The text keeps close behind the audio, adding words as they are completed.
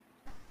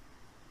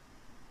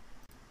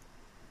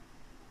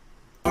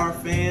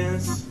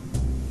fans,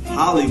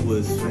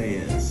 Hollywood's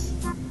fans,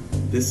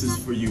 this is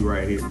for you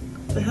right here.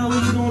 What the hell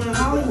are you doing in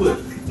Hollywood?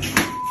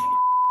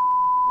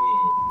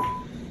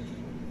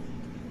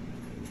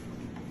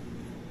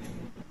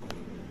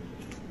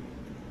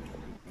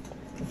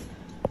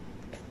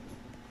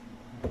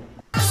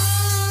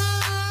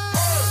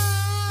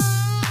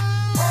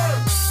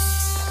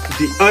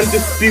 The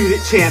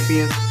undisputed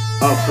champion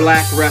of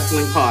Black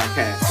Wrestling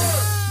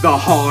Podcasting, the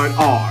Hard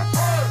R.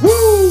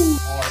 Woo!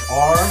 Hard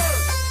R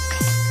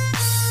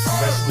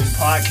Wrestling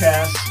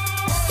Podcast.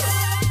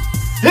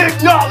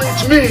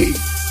 Acknowledge me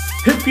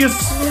if you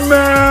smell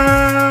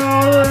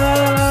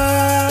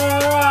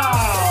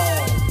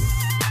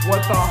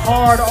What the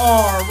Hard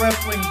R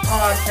Wrestling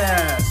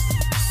Podcast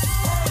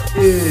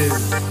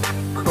is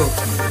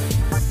cooking.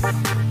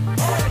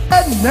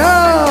 And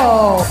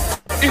now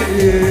it's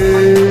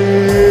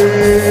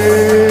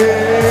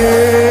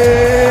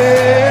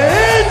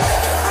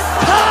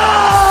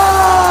time!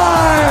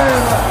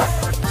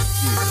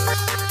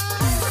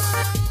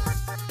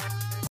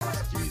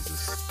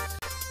 Jesus.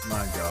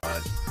 My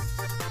God.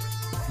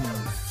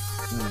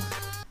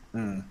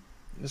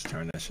 Just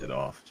turn that shit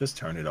off. Just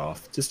turn it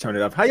off. Just turn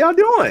it off. How y'all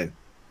doing?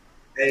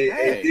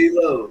 Hey,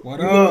 D-Lo. What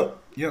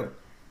up? Yo.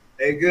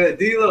 Hey, good.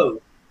 D-Lo,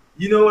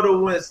 you know what it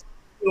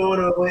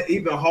went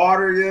even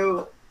harder,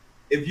 yo?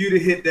 If you'd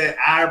have hit that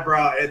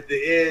eyebrow at the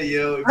end,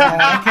 yo.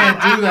 I can't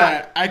do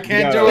that. I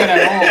can't do it at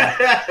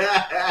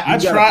all. I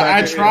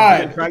tried.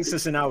 I've been practicing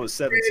since I was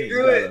 17.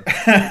 Good.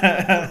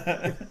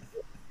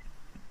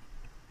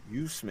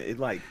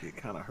 It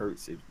kind of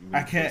hurts. If you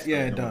I can't.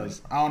 Yeah, it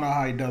does. I don't know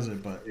how he does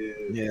it, but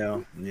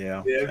Yeah.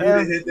 If you'd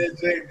have hit that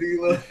Jake,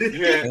 D-Lo.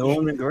 It would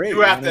have been great.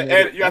 You have to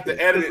edit. You have to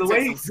edit The it.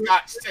 way Take some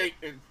scotch tape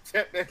and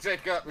tip that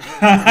Jake up.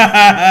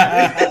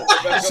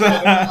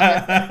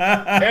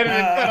 Edit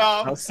it, cut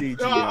off. I'll see you.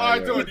 No,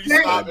 you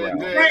stop it,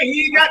 dude. Hey,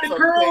 he ain't got the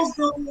curls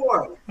no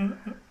more.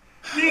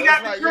 He ain't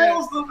got the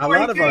curls no A more.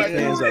 lot of our He can't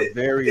fans do are it.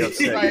 very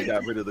upset we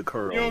got rid of the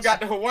curls. You don't got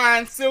the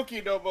Hawaiian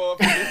silky no more.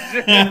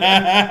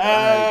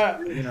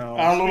 You know,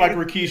 I don't look like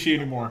Rikishi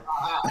anymore.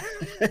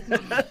 I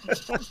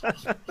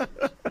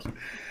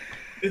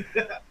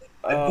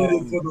did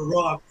it for the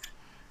Rock.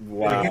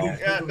 Wow.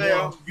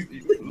 Goddamn.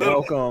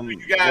 Welcome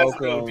You guys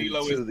know to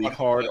D-Lo is the one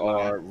Hard of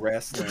R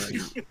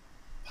Wrestling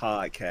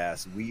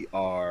Podcast. We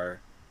are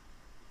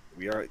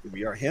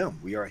him.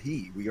 We are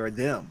he. We are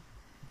them.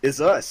 It's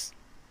us.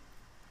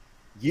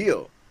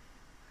 Yield.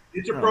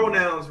 Get your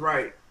pronouns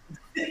right.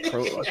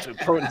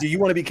 Do you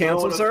want to be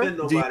canceled, sir?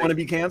 offend Do you want to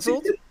be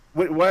canceled?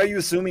 Why are you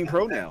assuming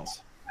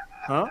pronouns?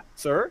 Huh?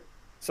 Sir?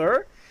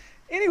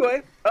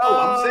 Anyway.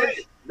 I'm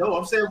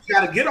saying we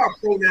got to get our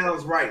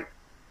pronouns right.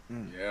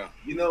 Yeah.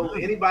 You know,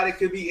 anybody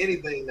could be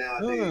anything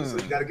nowadays, so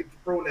you got to get the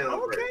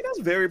pronouns Okay, right.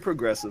 that's very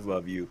progressive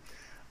of you.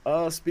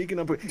 Speaking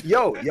of,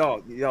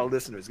 y'all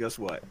listeners, guess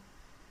what?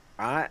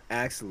 I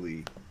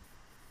actually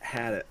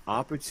had an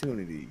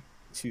opportunity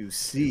to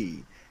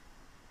see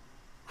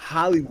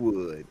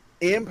Hollywood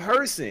in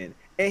person,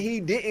 and he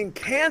didn't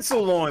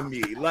cancel on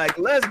me. Like,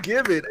 let's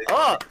give it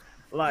up.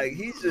 Like,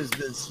 he's just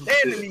been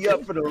standing me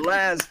up for the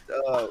last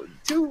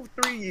 2-3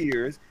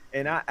 years.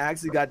 And I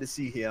actually got to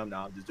see him. No,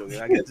 I'm just joking.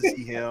 I got to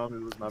see him.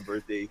 It was my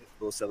birthday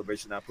little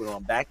celebration I put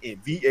on back in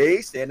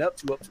VA. Stand up,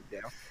 2 up, 2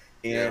 down.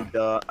 And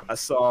I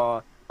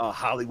saw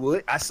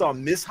Hollywood. I saw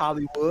Miss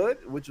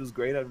Hollywood, which was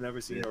great. I've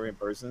never seen her in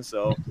person,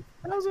 so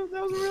that was a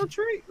real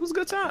treat. It was a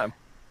good time,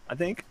 I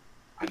think.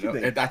 I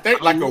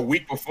think like a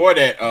week before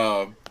that,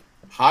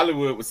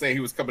 Hollywood was saying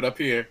he was coming up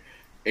here,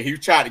 and he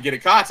tried to get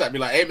in contact with me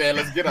like, "Hey man,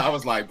 let's get it." I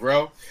was like,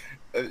 "Bro,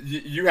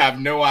 you have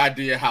no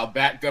idea how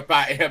backed up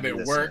I am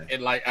at work,"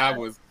 and like I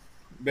was.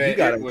 Man, you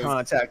gotta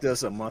contact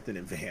us a month in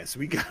advance.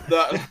 We got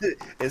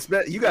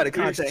you gotta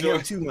contact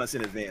him 2 months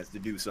in advance to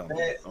do something.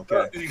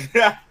 Okay.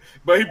 Yeah,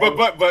 but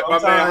my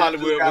man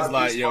Hollywood was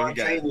like, "Yo, we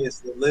got to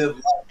live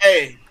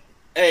life."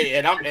 Hey,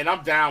 and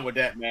I'm down with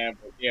that, man.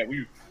 But yeah,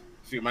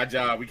 my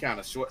job, we kind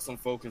of short some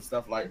folk and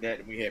stuff like that,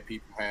 and we had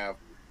people have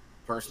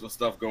personal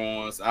stuff going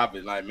on. So I've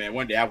been like, man,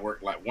 one day I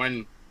worked like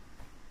one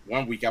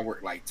week I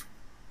worked like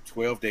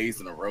 12 days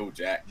in a row,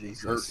 Jack.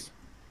 Jesus.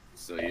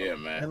 So yeah,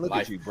 man. And look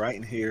at you, bright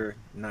and hair,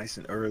 nice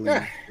and early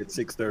at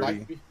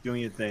 6:30,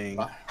 doing your thing.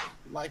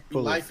 Life be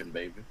lifing,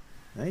 baby.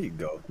 There you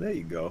go.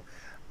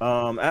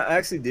 I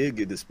actually did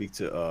get to speak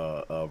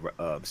to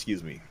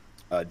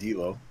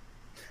D-Lo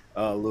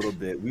a little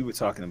bit. We were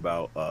talking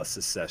about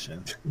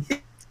Secession.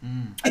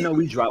 I know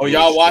we dropped. Oh,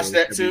 y'all watched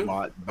that too?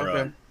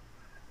 Okay.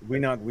 We're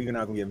not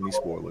gonna give any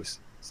spoilers.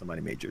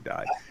 Somebody major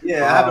died.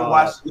 Yeah, I haven't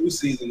watched the new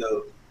season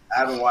though. I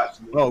haven't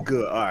watched it. Oh,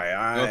 good. All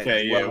right.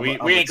 Okay, yeah. We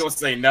ain't gonna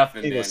say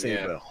nothing.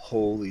 But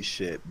holy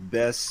shit,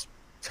 best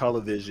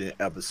television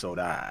episode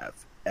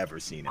I've ever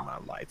seen in my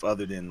life,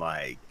 other than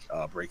like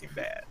Breaking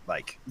Bad.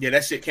 Like, yeah,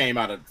 that shit came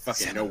out of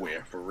fucking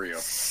nowhere for real.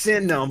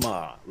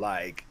 Cinema,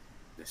 like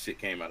that shit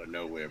came out of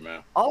nowhere,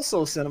 man.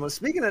 Also, cinema.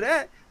 Speaking of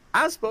that,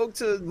 I spoke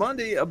to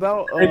Monday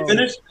about. Did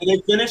they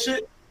finish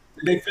it?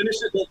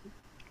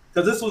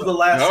 Because this was the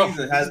last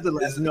season. Is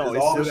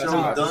all the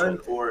shows done,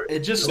 or it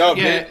just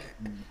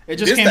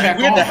came back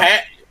on?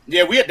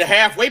 Yeah, we at the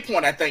halfway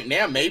point, I think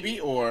now, maybe,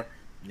 or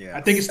Yeah,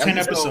 I think it's 10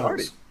 That's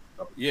episodes.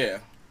 yeah.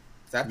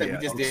 So I think Yeah,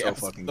 we just that was did so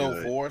episode fucking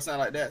good. 4 or something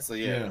like that. So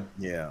yeah.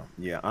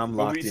 Yeah. I'm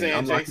What locked were you in. saying,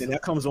 I'm locked Jason? in.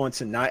 That comes on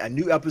tonight. A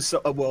new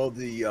episode. Well,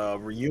 the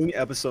reunion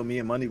episode. Me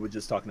and Money were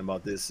just talking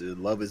about this.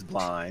 Love is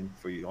Blind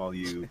for all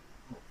you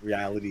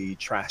reality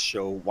trash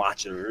show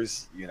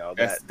watchers. You know,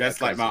 That's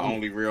like comes my on.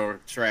 only real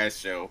trash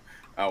show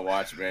I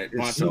watch, man. It's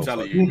Bunch, so I'm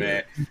telling fucking you,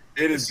 man.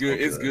 It is It's so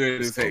good. It's good. good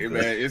It's as so heck, good.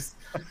 man.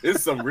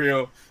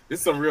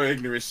 It's some real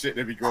ignorant shit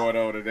that be going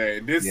on today.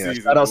 This Yeah,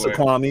 season, shout outs to boy,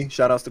 Kwame.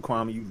 Shout outs to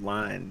Kwame. You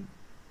lying,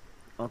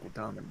 Uncle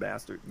Tom and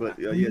bastard. But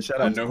yeah, shout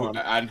I out to know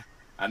Kwame.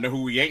 I know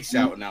who we ain't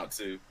shouting out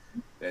to.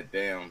 That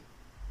damn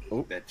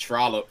Oh. that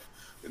trollop.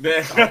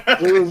 Wait,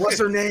 what's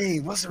her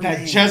name? What's her That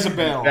name?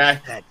 Jezebel.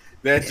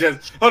 that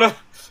just hold on.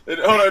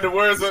 The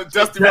words of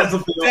Justin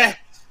Jezebel.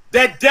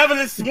 that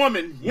devilish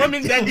woman,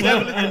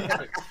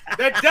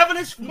 that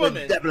devilish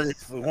woman,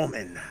 Devilish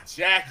woman.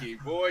 Jackie,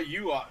 boy,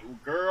 you are a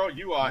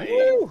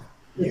Woo.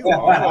 You You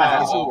are,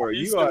 are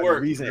you are the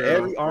work, reason girl,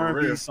 every for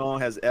R&B real. song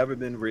has ever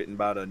been written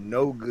about a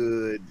no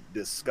good,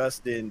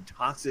 disgusting,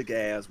 toxic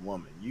ass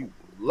woman. You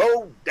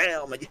low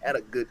down like you had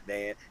a good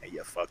man and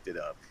you fucked it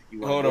up.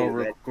 You wanna Hold know on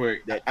real that-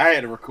 quick. that- I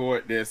had to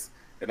record this,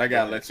 and I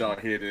gotta let y'all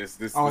hear this.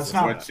 This Oh, this it's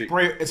is one not chick.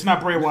 it's not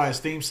Bray Wyatt's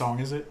theme song,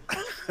 is it?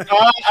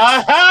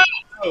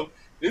 No,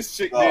 this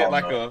chick Oh, did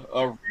like no.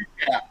 a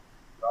recap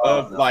Oh,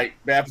 of no. like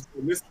the episode.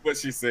 This is what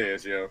she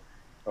says, yo.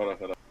 Hold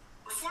on.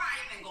 Before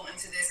I even go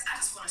into this, I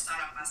just want to start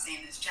off by saying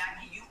this.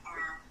 Jackie, you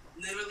are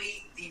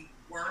literally the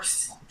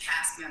worst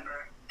cast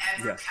member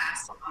ever Yes.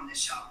 cast on this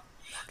show.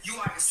 You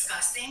are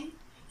disgusting.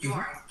 You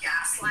are a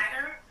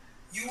gaslighter.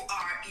 You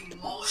are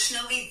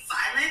emotionally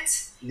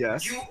violent.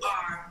 Yes, You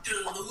are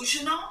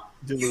delusional.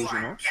 You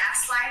Delusional. are a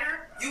gaslighter.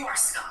 You are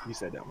scum. you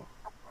said that one.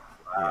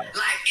 Like, and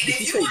Did if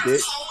you you say would have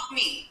bitch? told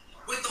me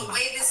with the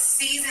way this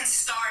season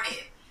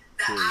started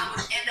that I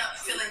would end up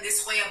feeling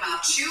this way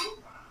about you,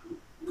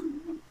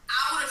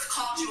 I would have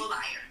called you a liar.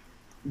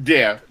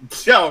 Yeah,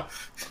 yo.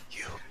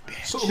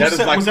 So That is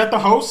like- was that the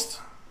host?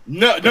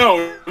 No.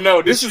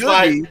 This It is should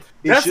like be.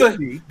 It should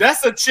be.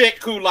 that's a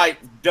chick who like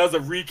does a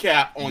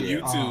recap on Yeah.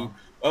 YouTube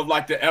of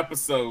like the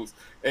episodes,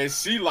 and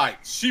she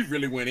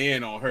really went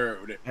in on her.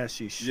 As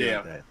she should.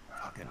 Yeah. That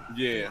fucking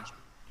Yeah.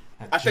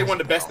 I think one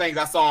of the best things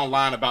I saw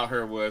online about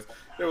her was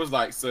there was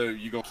like, so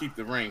you gonna keep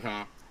the ring,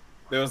 huh?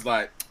 There was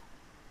like,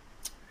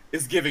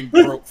 it's giving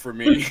broke for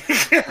me.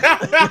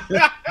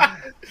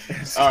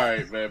 All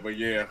right, man, but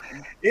yeah,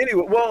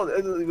 Anyway, well,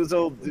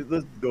 so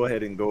let's go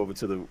ahead and go over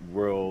to the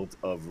world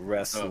of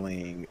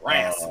wrestling,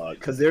 wrestling.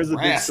 because there's a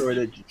big Wrestling.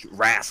 story that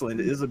wrestling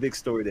is a big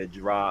story that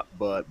dropped.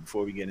 But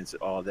before we get into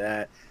all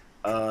that,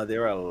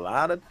 there are a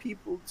lot of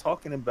people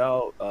talking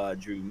about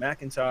Drew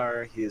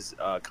McIntyre. His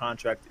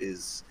contract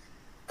is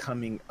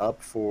coming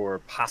up for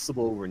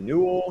possible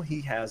renewal.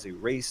 He has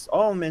erased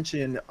all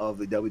mention of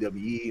the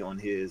WWE on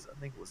his, I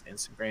think it was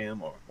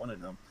Instagram or one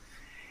of them.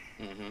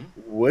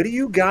 What do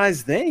you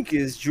guys think?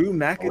 Is Drew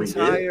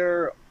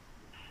McIntyre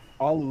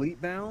all elite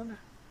bound,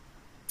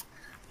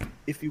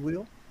 if you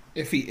will?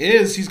 If he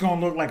is, he's gonna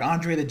look like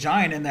Andre the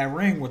Giant in that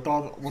ring with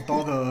all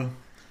the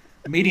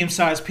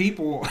medium-sized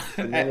people.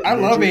 I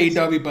love midgets.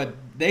 AEW, but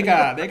they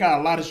got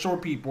a lot of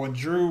short people, and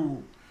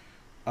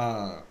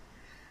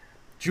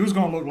Drew's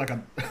gonna look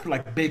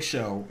like Big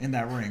Show in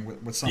that ring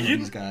with some of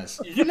these guys.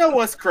 You know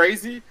what's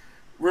crazy?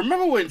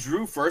 Remember when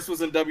Drew first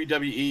was in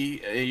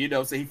WWE?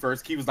 And, so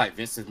he was like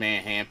Vince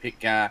McMahon handpicked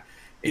guy,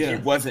 and Yeah.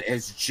 he wasn't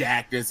as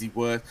jacked as he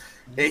was,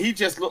 and he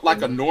just looked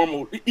like a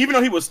normal. Even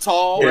though he was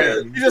tall,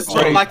 Yeah. he just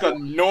looked like a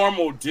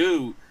normal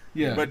dude.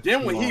 Yeah, But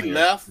then when he Long hair.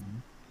 left,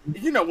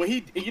 even when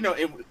he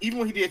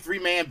did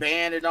 3-man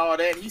band and all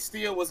that, he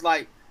still was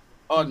like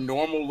a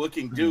normal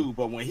looking dude.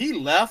 But when he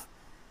left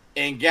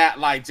and got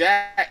like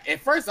Jack,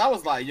 at first I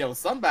was like, yo,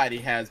 somebody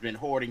has been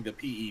hoarding the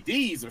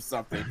PEDs or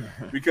something,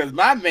 because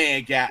my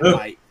man got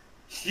like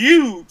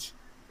huge,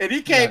 and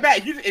he came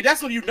back. And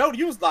that's when you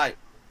was like,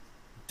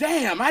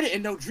 damn, I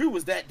didn't know Drew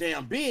was that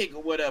damn big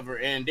or whatever.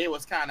 And they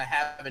was kind of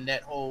having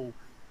that whole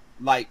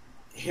like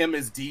him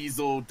as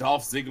Diesel,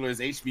 Dolph Ziggler as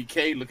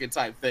HBK looking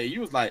type thing.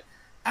 You was like,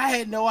 I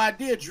had no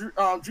idea Drew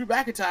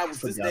McIntyre was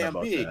this Forgot damn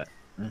about big. that.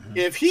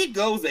 If he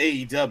goes to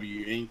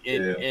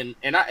AEW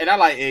and I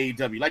like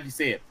AEW, like you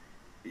said,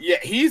 yeah,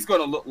 he's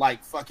gonna look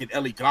like fucking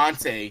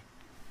Elegante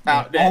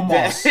out there.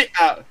 Almost. He's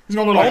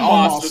gonna look like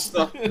almost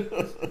Almost. and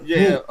stuff.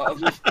 Yeah,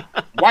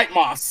 White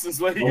Moss is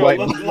what he gonna White-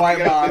 look White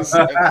like. Moss.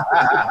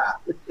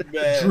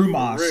 Man, Drew for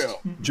Moss.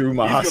 real. Drew He's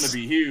Moss. gonna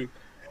be huge.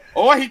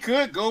 Or he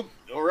could go,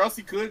 or else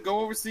he could go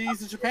overseas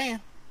to Japan.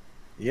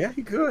 Yeah,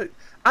 he could.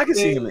 I can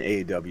see him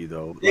in AEW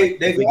though. They- Like,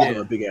 they if we got- give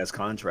him a big ass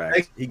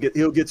contract,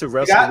 he'll get to They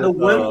wrestle got the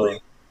with,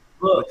 Wembley.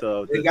 Look,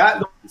 with they got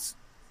the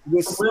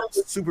with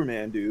Wembley.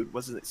 Superman dude.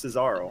 What's it?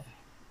 Cesaro.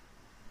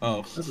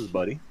 Oh, That's his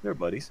buddy. They're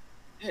buddies.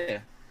 yeah.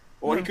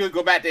 Or he could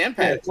go back to Yeah,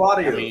 Impact.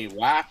 Claudio. I mean,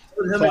 why?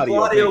 Him and Claudio.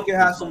 Claudio can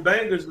have some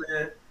bangers,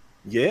 man.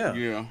 Yeah.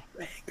 Yeah.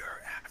 Banger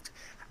act.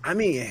 I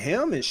mean,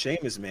 him and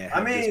Sheamus, man. I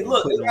have just mean, been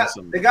look, putting on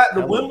some they got the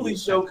hell of a Wembley good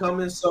show matches.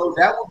 coming, so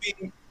that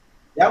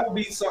would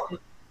be something.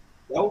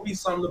 That would be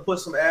something to put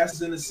some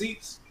asses in the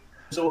seats.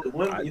 So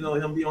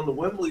him be on the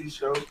Wembley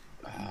show.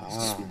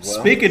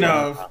 Speaking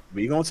of,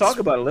 we gonna talk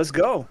about it. Let's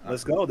go.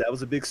 That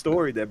was a big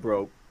story that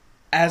broke.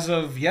 as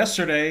of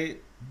yesterday,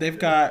 they've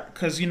got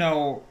because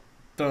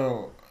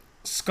the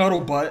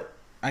scuttlebutt.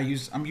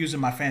 I'm using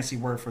my fancy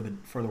word for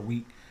the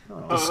week.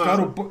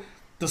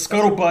 The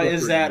scuttlebutt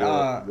is that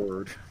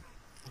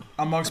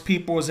amongst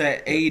people is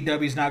that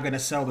AEW is not going to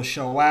sell the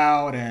show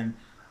out and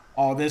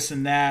all this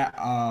and that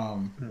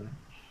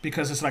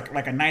because it's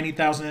like a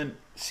 90,000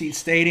 seat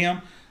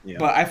stadium. Yeah.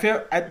 But I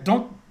feel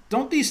don't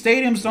these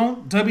stadiums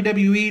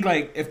WWE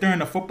like if they're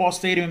in a football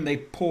stadium they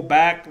pull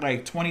back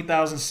like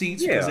 20,000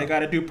 seats because they got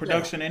to do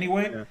production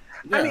anyway. Yeah.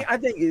 Yeah. I mean, I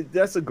think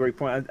that's a great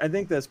point. I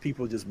think that's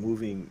people just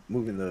moving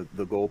the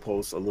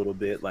goalposts a little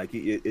bit. Like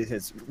it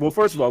has. Well,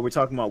 first of all, we're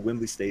talking about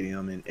Wembley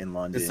Stadium in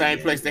London. The same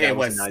place they had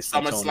was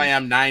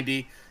SummerSlam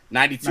 90,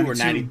 92 or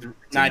 93,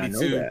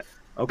 92.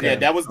 Okay. Yeah,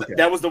 that was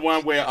the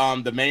one where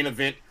the main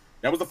event.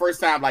 That was the first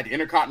time like the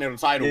Intercontinental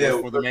title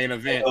was for the main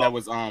event. That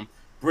was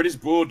British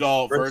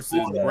Bulldog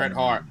versus Bret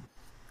Hart.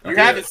 You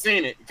haven't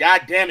seen it.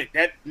 God damn it,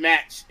 that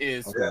match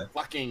is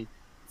fucking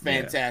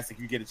fantastic.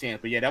 You get a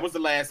chance. But yeah, that was the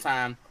last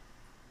time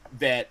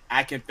that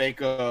I can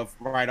think of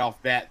right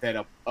off bat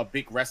that a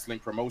big wrestling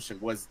promotion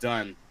was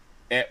done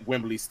at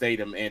Wembley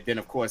Stadium. And then,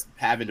 of course,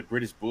 having the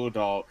British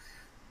Bulldog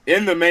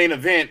in the main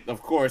event,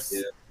 of course.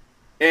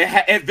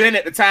 Yeah. And then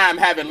at the time,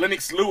 having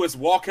Lennox Lewis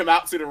walk him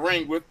out to the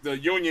ring with the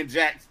Union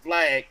Jack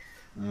flag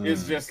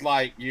is just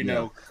like, you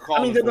know.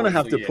 I mean, they're going to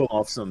have to pull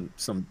off some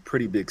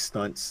pretty big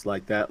stunts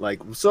like that. Like,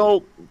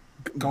 so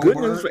good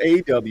news for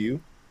AEW.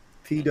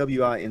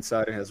 PWI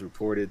Insider has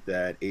reported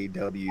that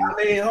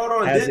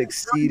AEW has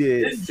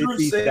exceeded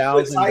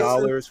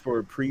 $50,000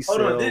 for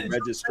pre-sale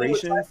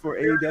registration for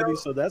AEW,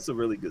 so that's a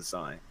really good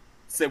sign.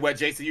 Say what,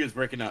 Jason? You was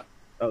breaking up.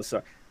 Oh,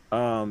 sorry.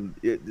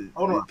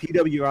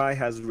 PWI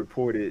has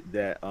reported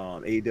that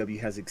AEW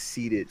has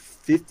exceeded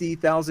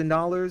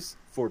 $50,000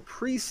 for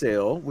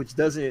pre-sale, which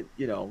doesn't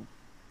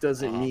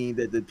mean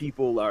that the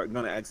people are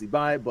going to actually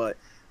buy it, but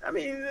I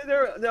mean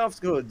they're off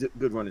to a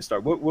good running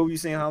start. What were you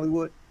saying,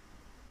 Hollywood?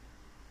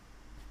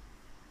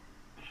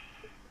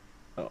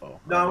 No,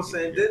 I'm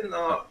saying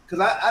because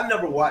I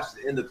never watched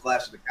the end of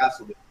Clash of the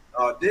Castle.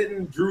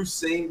 Didn't Drew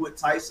sing with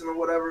Tyson or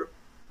whatever?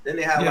 Then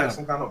they had like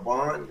some kind of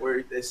bond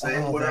where they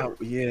sang whatever.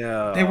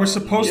 They were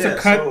supposed to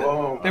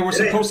cut. They were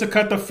supposed to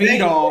cut the feed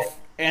off,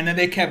 and then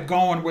they kept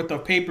going with the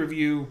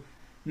pay-per-view,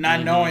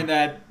 not knowing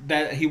that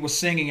he was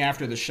singing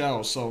after the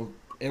show. So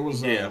it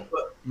was mad.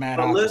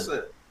 But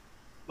listen,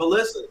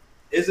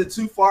 is it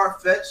too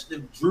far-fetched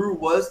if Drew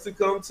was to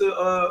come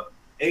to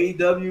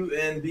AEW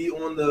and be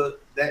on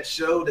that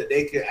show that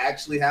they could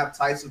actually have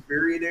Tyson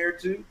Fury there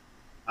too?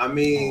 I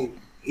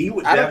mean, he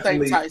would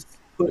definitely.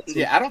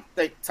 I don't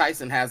think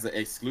Tyson has an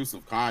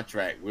exclusive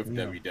contract with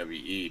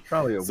WWE.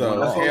 Probably a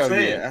so hell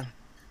yeah.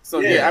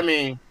 So yeah, I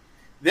mean,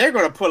 they're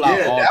gonna pull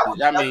out all. That would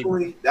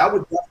definitely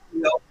help.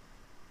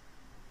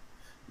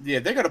 Yeah,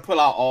 they're gonna pull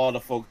out all the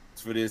folks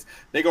for this.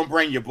 They're gonna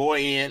bring your boy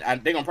in.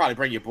 They're gonna probably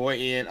bring your boy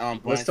in.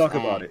 Let's talk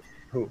about it.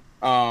 Who?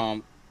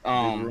 God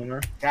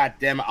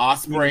damn it,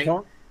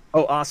 Ospreay.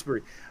 Oh,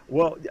 Ospreay.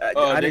 Well,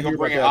 I didn't hear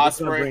about that.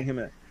 Ospreay. Bring him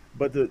in.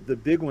 But the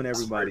big one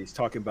everybody's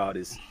talking about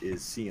is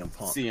CM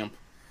Punk.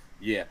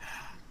 Yeah.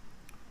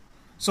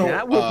 So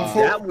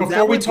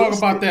before we talk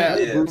about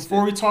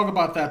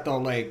that though,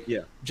 like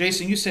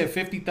Jason, you said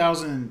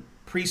 50,000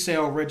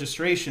 pre-sale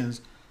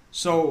registrations.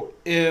 So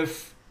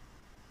if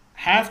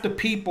half the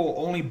people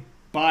only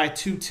buy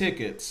 2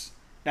 tickets,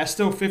 that's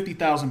still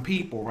 50,000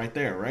 people right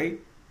there,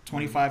 right?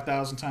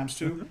 25,000 times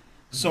 2. Mm-hmm.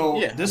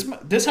 So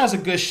this has a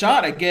good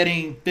shot at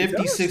getting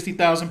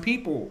 60,000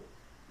 people.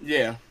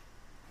 Yeah.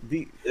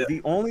 The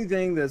only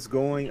thing that's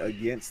going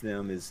against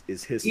them is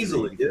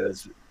history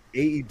because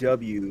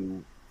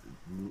AEW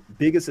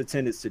biggest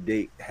attendance to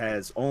date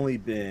has only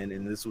been,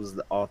 and this was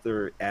the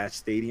Arthur Ashe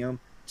Stadium,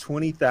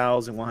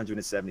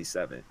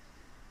 20,177.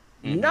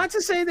 Mm-hmm. Not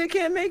to say they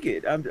can't make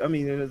it. I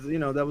mean, that's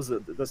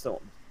the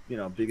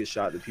biggest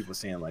shot that people are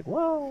saying like,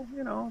 well,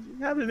 you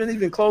haven't been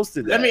even close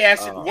to that. Let me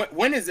ask you,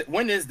 when is it?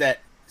 When is that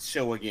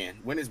show again?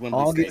 When is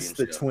Wembley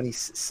Stadium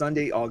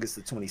Sunday, August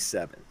the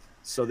 27th.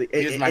 So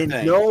here's my thing.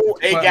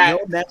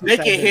 They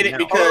can hit it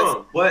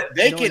because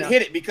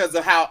hit it because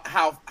of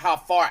how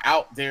far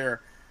out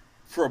they're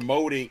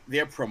promoting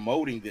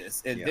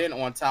this, and then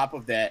on top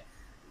of that,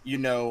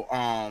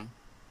 I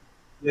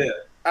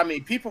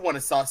mean, people want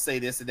to say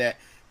this and that.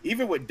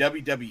 Even with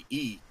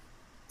WWE,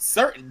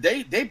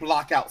 they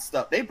block out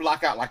stuff. They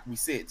block out, like we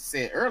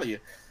said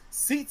earlier,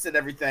 seats and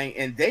everything,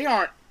 and they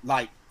aren't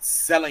like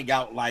selling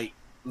out like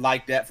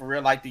that for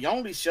real. Like the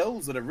only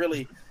shows that are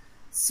really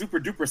super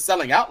duper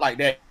selling out like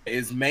that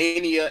is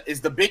Mania,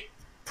 is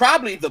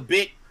probably the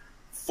big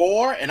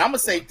 4, and I'm gonna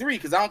say 3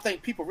 because I don't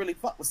think people really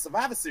fuck with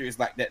Survivor Series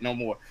like that no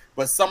more.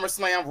 But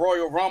SummerSlam,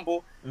 Royal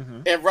Rumble,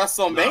 and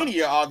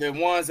WrestleMania are the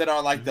ones that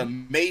are like the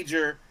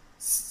major,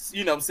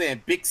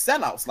 big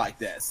sellouts like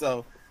that.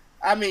 So,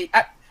 I mean,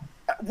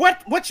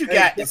 what you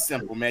got is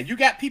simple, man. You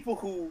got people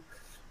who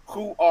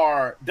who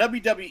are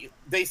WWE.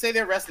 They say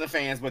they're wrestling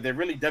fans, but they're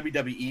really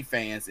WWE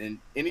fans, and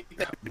anything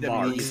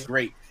WWE is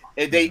great.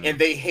 And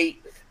they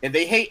hate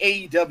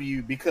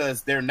AEW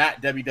because they're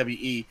not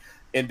WWE,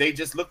 and they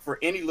just look for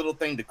any little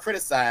thing to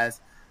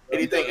criticize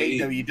anything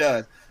AEW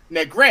does.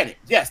 Now, granted,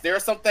 yes, there are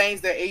some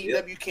things that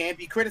AEW can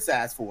be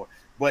criticized for,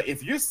 but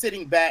if you're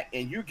sitting back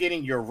and you're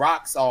getting your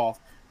rocks off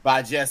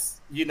by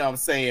just, you know what I'm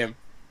saying,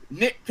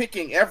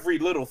 nitpicking every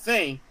little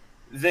thing,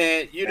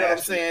 then you know what I'm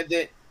saying,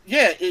 that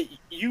your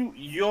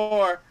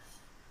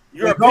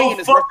opinion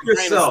is worth a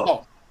grain of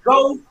salt.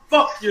 Go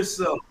fuck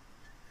yourself.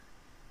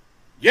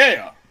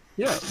 Yeah.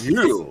 Yeah,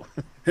 you.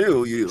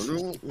 Hell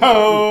you.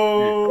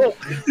 Oh.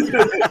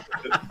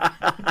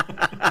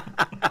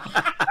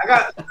 I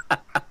got.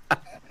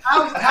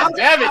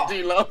 Damn it,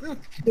 D-Lo.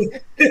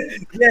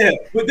 Yeah,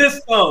 with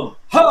this Ho.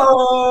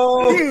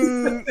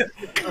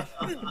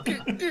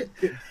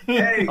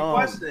 Hey,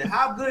 question: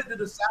 how good did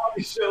the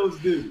Saudi shows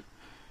do?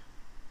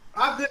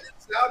 How good did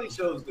the Saudi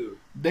shows do?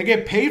 They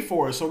get paid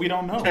for it, so we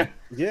don't know.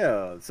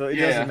 Yeah, so it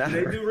doesn't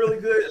matter. They do really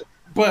good.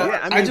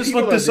 But I just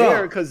looked this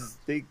up because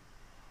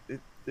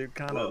they're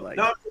kind of like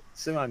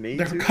semi-made.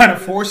 They're kind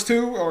of forced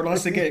to, or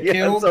unless they get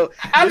killed. So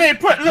I mean,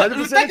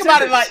 think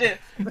about it like this: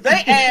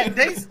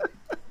 they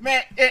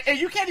man, and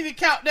you can't even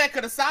count that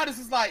because the Saudis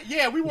is like,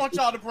 yeah, we want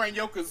y'all to bring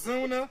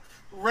Yokozuna,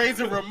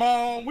 Razor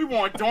Ramon, we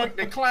want Doink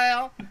the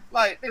Clown.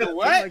 Like, nigga,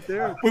 what?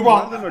 We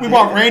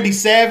want Randy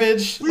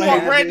Savage. We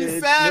want Randy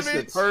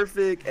Savage, Mr.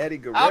 Perfect, Eddie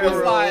Guerrero. I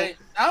was like,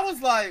 I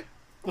was like,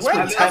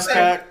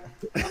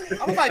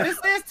 this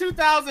is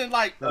 2000,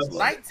 like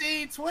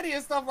 19, 20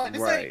 and stuff like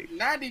this. Ain't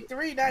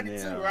 93,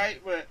 92,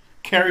 right? But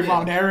Kerry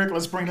Von Erich,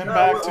 let's bring him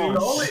back too.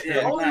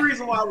 The only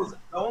reason why I was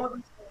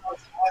asking.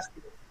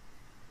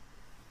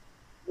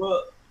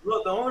 Well,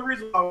 look, the only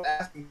reason why I was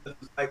asking is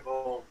like,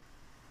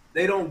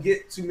 they don't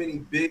get too many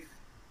big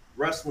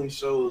wrestling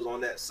shows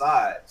on that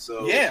side,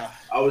 so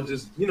I was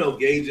just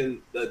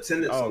gauging the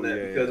attendance on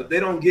that because if they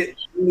don't get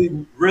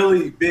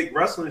really big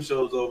wrestling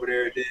shows over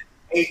there, then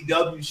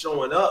AEW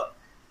showing up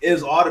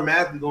is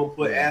automatically going to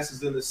put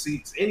asses in the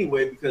seats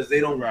anyway because they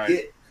don't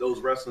get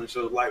those wrestling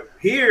shows. Like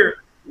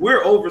here,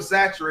 we're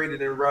oversaturated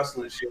in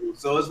wrestling shows,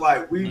 so it's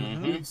like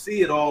we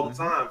see it all the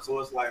time. So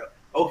it's like,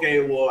 okay,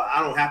 well,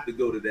 I don't have to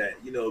go to that,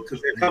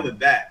 because they're coming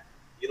back.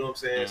 You know what I'm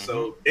saying?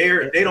 So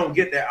they don't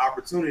get that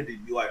opportunity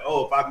to be like,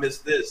 oh, if I miss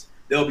this,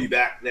 they'll be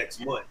back next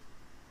month.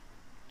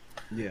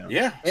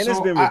 Yeah. And it's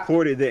been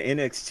reported that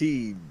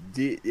NXT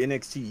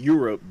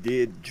Europe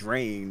did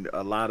drain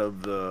a lot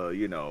of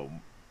the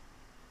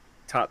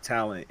top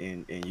talent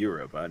in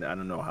Europe. I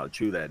don't know how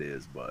true that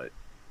is, but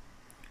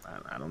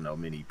I don't know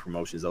many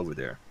promotions over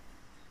there.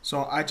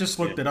 So I just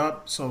looked it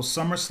up. So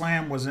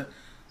SummerSlam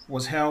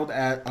was held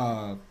at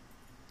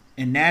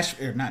in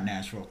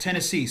Nashville,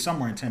 Tennessee,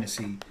 somewhere in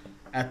Tennessee,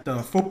 at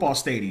the football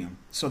stadium.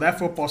 So that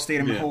football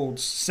stadium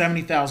holds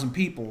 70,000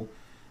 people.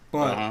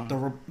 But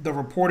the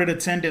reported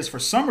attendance for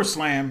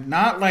SummerSlam,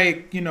 not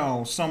like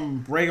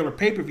some regular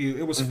pay-per-view,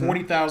 it was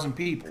 40,000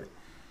 people.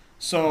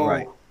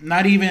 So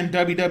not even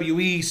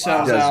WWE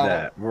sells out.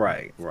 That.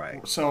 Right.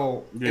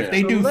 So if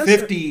they do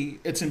 50,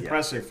 it's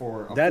impressive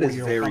for a that is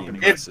very company.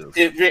 Impressive.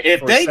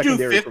 If they do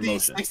 50,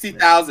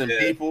 60,000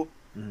 people,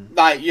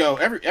 like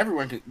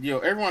everyone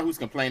who's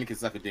complaining can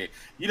suck a dick.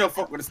 You don't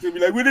fuck with the studio, be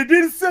like, well, they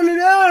didn't sell it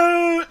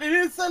out. They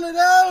didn't sell it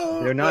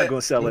out. They're not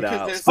gonna sell it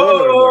out.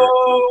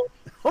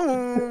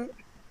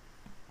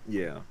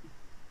 Yeah.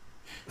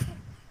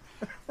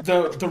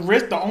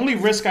 The only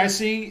risk I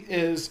see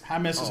is hi,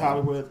 Mrs.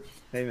 Hollywood.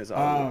 Hey, Miss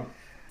Hollywood.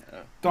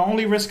 The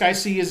only risk I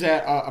see is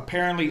that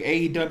apparently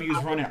AEW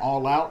is running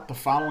All Out the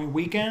following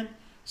weekend,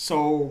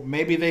 so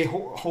maybe they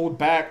hold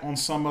back on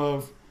some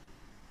of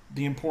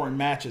the important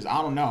matches.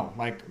 I don't know.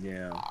 I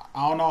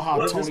don't know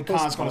how Tony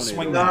Khan's going to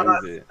swing that.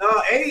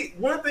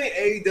 One thing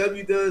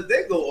AEW does,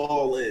 they go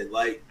all in.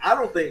 Like, I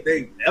don't think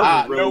they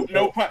ever no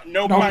pun intended.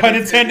 No pun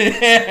intended.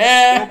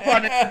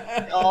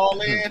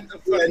 All in. No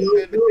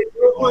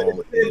pun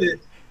intended.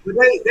 But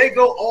they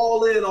go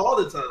all in all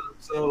the time.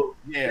 So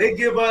they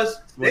give us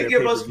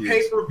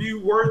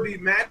pay-per-view worthy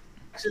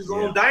matches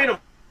on Dynamite.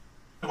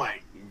 You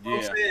know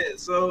what I'm saying?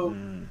 So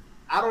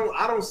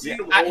I don't see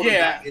them holding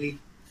back anything.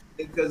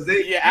 Because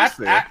I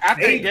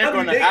think they're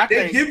going to.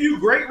 They give you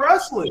great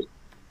wrestling.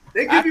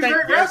 They give you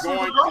great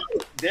wrestling.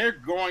 They're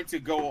going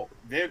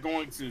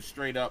to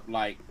straight up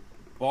like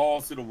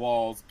balls to the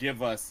walls.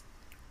 Give us,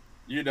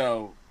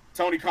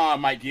 Tony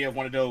Khan might give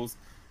one of those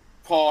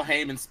Paul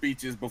Heyman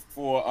speeches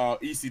before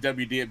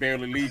ECW did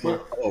Barely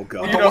Legal. Oh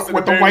god!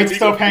 With the white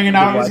stuff hanging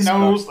out of his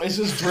nose, it's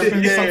just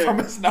dripping stuff from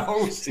his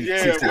nose.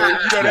 Yeah,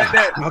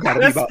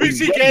 that speech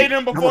he gave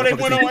them before they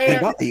went on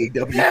air.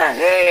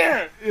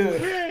 Yeah.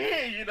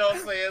 You know what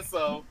I'm saying?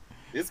 So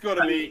it's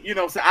gonna be,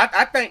 So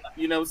I think,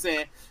 what I'm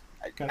saying.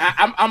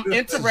 I'm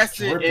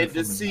interested in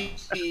to see,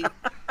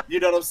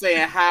 what I'm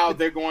saying, how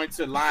they're going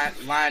to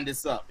line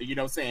this up. You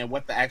know what I'm saying?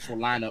 What the actual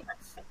lineup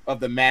of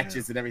the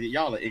matches and everything.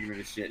 Y'all are ignorant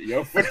as shit,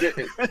 What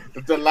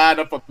the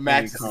lineup of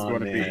matches is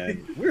going to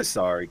be. We're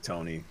sorry,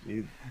 Tony.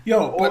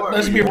 But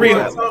let's be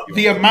real.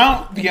 The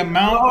amount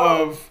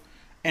of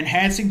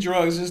enhancing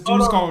drugs this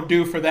dude's going to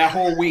do for that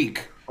whole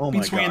week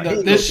between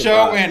this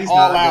show survive. And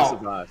All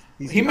Out.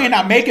 He may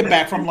not make it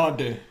back from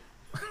London.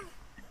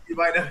 You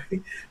might not.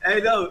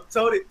 Hey, no,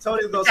 Tony's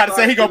gonna. Gotta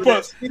say he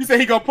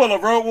gonna pull a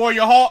Road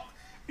Warrior Hawk.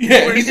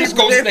 Yeah, he's just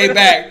gonna stay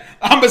back.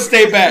 I'm gonna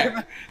stay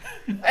back.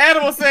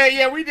 Animal said,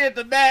 "Yeah, we did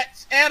the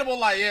match." Animal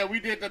like, "Yeah, we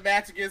did the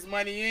match against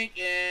Money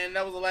Inc. And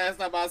that was the last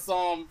time I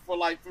saw him for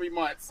like 3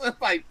 months."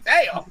 Like,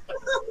 damn.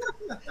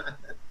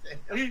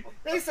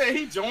 They said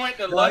he joined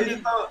the London.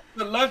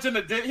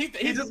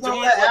 He just gonna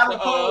let Adam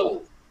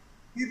Cole.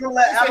 He's gonna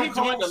let Adam Cole. He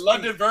joined the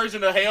London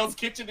version of Hell's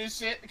Kitchen and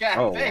shit.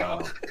 God damn.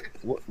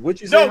 Wow. What'd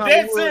you say? No,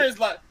 dead serious.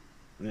 Like,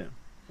 yeah.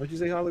 What'd you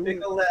say, Hollywood? They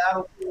gonna let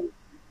Adam Cole.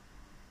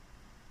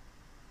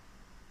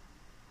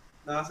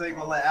 No, I say he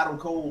gonna let Adam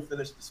Cole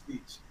finish the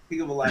speech. He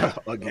gonna be like,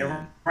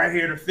 again, right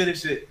here to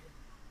finish it,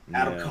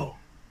 Adam Cole.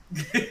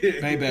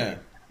 Baby.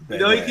 You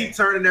know, he keep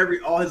turning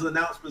all his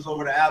announcements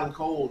over to Adam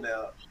Cole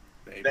now.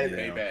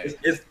 Baby.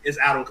 It's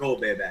Adam Cole,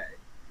 baby.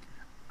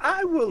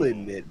 I will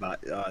admit,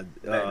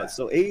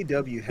 so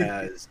AEW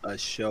has a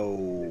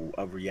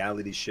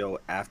reality show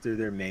after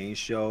their main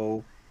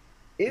show.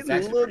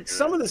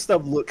 Some of the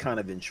stuff looked kind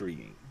of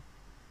intriguing.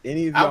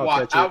 Any of y'all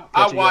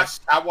I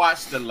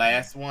watched the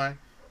last one,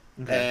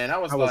 and I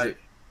was like,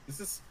 this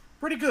is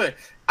pretty good.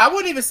 I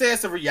wouldn't even say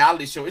it's a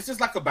reality show. It's just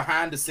like a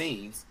behind the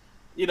scenes.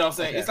 You know what I'm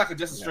saying? It's like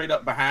just a straight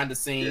up behind the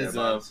scenes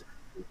of,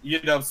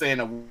 you know what I'm saying,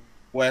 of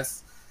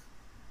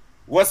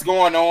what's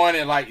going on,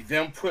 and like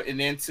them putting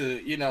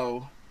into, you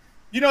know,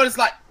 it's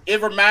like,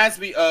 it reminds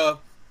me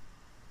of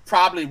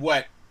probably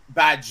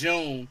by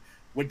June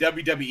when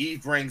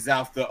WWE brings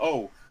out the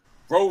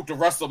Road to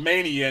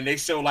WrestleMania, and they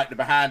show like the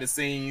behind the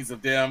scenes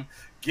of them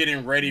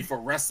getting ready for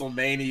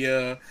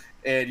WrestleMania,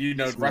 and you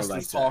know,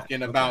 wrestlers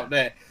talking about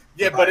that.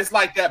 Yeah, but it's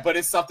like that, but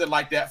it's something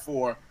like that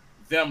for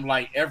them,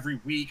 like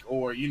every week,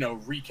 or you know,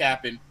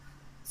 recapping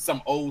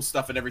some old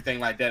stuff and everything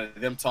like that.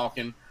 Them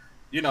talking,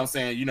 you know what I'm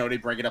saying, you know, they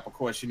bring it up, of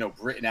course, you know,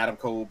 Britt and Adam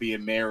Cole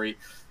being married,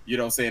 you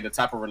know what I'm saying, the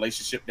type of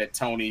relationship that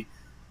Tony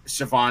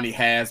Schiavone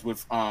has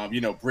with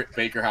you know, Britt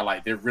Baker, how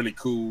like they're really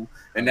cool,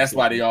 and that's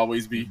why they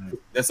always be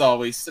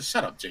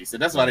shut up, Jason.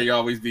 That's why they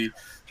always be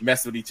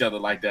messing with each other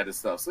like that and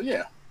stuff. So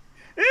yeah.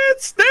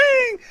 It's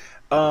Sting.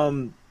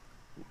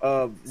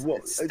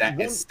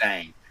 It's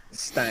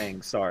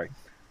Stang, sorry.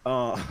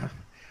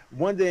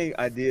 One thing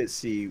I did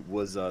see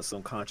was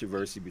some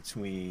controversy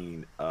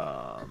between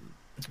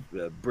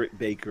Britt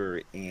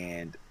Baker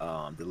and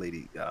the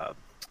lady La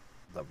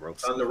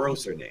Rosa. Thunder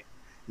Rosa. Her name.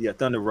 Yeah,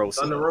 Thunder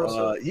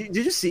Rosa. Did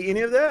you see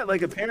any of that?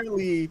 Like,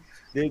 apparently,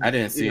 I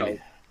didn't see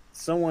it.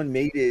 Someone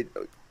made it.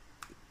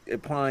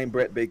 Applying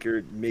Britt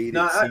Baker made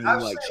it seem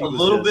like she was a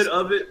little bit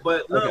of it,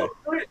 but no.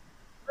 Okay.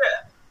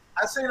 Yeah,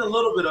 I seen a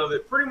little bit of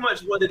it. Pretty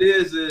much what it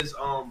is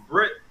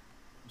Britt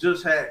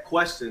just had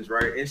questions,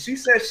 right? And she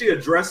said she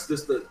addressed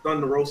this to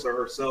Thunder Rosa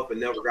herself and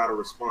never got a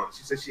response.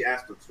 She said she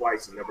asked her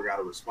twice and never got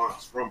a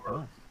response from her.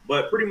 Oh.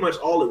 But pretty much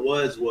all it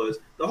was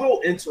the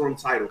whole interim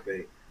title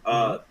thing.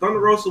 Thunder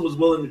Rosa was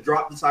willing to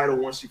drop the title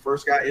once she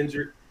first got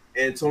injured,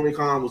 and Tony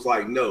Khan was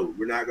like, "No,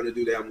 we're not going to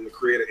do that. I'm going to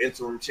create an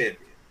interim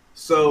champion."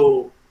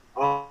 So,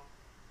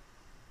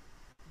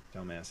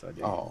 dumbass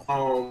idea.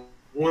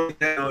 One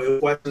now,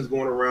 questions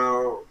going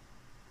around.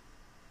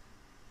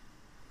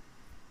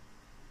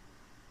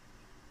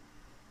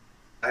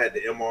 I had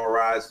the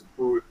MRIs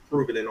to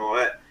prove it and all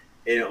that,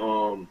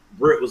 and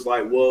Britt was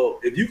like, "Well,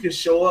 if you can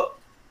show up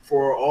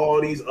for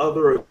all these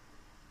other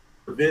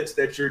events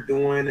that you're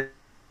doing,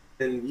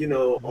 and you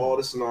know, all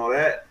this and all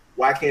that,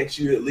 why can't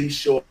you at least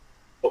show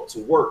up to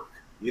work?"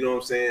 You know what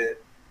I'm saying?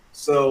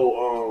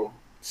 So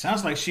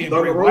sounds like she and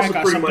Bray Wyatt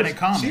got something in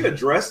common. She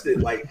addressed it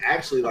like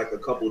a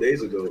couple of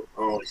days ago.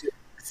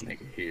 This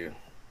nigga here.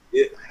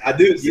 Yeah, I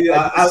do.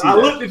 Yeah, I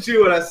looked at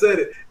you when I said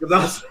it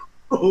because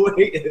I was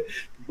waiting.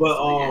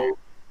 But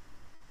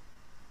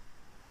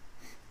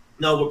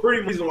no, but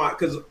pretty reason why,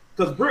 because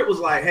Britt was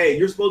like, "Hey,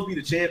 you're supposed to be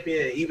the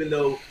champion, even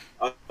though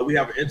we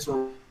have an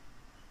interim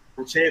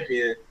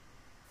champion.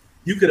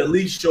 You could at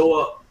least show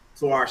up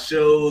to our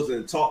shows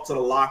and talk to the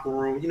locker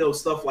room, you know,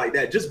 stuff like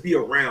that. Just be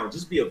around,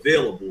 just be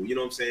available, you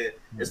know what I'm saying?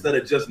 Instead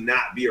of just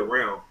not be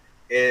around."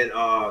 And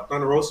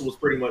Thunder Rosa was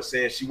pretty much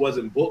saying she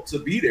wasn't booked to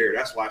be there.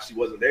 That's why she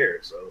wasn't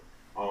there. So,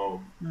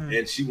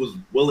 and she was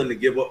willing to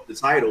give up the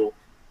title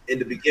in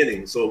the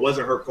beginning. So it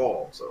wasn't her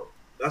call. So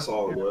that's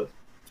all it was.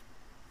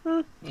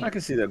 I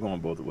can see that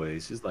going both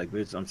ways. Just like,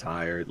 bitch, I'm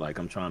tired. Like,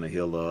 I'm trying to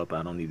heal up.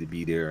 I don't need to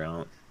be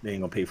there. They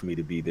ain't gonna pay for me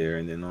to be there.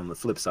 And then on the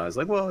flip side, it's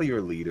like, well, you're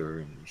a leader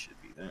and you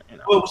should be there. You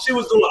know? Well, she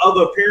was doing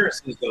other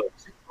appearances though.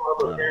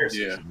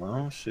 Yeah.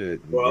 Well, shit.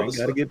 Well, you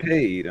gotta get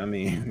paid. I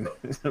mean,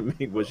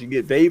 will she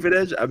get paid for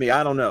that? I mean,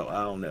 I don't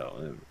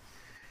know.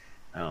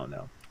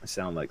 It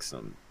sounds like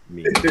some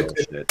mean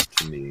bullshit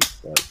to me,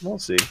 but we'll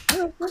see.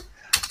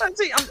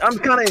 I'm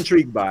kind of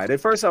intrigued by it.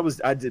 At first,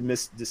 I did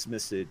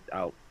dismiss it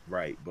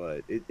outright,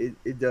 but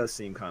it does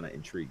seem kind of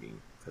intriguing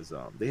because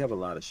they have a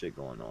lot of shit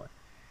going on.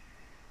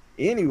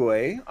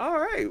 Anyway, all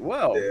right.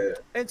 Well,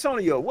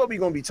 Antonio, what we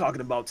gonna be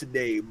talking about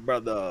today,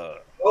 brother?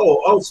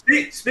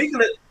 Speaking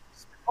of,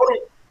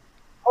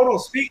 hold on.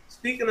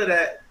 Speaking of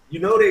that, you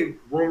know they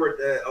rumored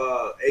that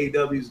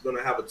AEW is going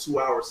to have a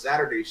 2-hour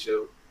Saturday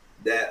show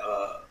that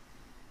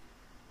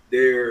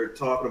they're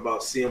talking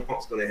about CM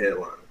Punk's going to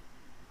headline.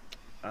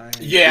 I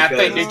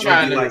think they're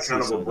trying to like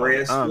kind of a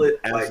brand split,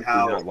 like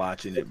how not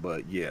watching it,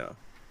 but yeah.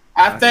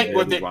 I think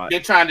what they're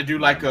trying to do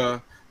like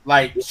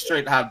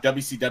straight how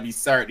WCW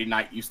Saturday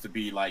Night used to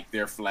be like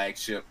their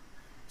flagship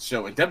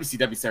show, and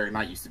WCW Saturday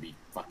Night used to be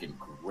fucking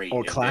great.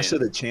 Or Clash of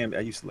the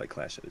Champions. I used to like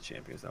Clash of the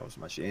Champions. That was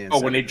my shit.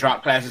 When they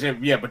dropped Clash of the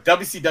Champions, yeah. But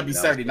WCW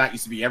Saturday Night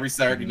used to be every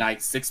Saturday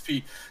night, 6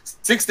 to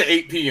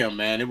 8 p.m.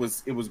 Man, it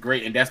was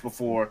great, and that's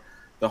before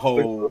the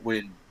whole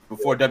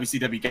before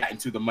WCW got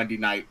into the Monday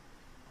night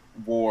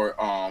war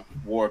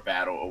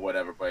battle or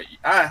whatever. But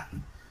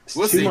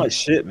we'll see. Too much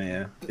shit,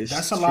 man.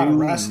 That's a lot of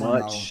wrestling.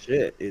 Too much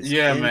shit. It's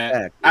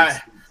man.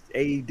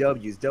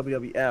 AEW's,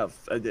 WWF,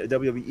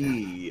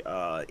 WWE,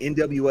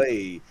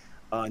 NWA,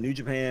 New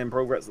Japan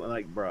Pro Wrestling.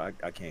 Like, bro,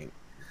 I can't.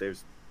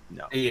 There's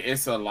no.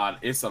 It's a lot.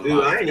 It's a Dude,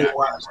 lot. I ain't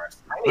watch.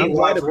 I'm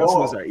glad the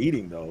wrestlers are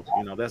eating though.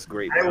 You know, that's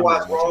great. I ain't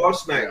watch Raw or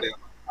SmackDown.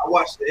 I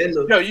watched the end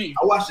of. I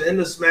watched the end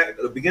of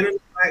the beginning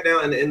of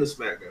SmackDown and the end of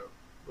SmackDown.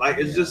 Like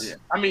it's just. Yeah.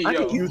 I mean,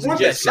 let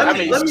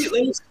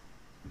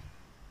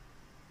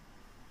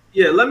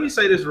me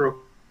say this real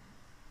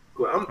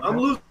quick. I'm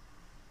losing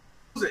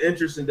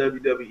interest in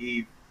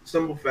WWE.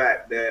 Simple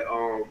fact that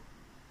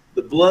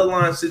the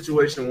bloodline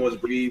situation was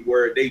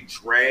where they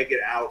drag it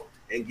out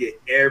and get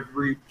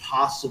every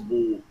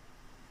possible,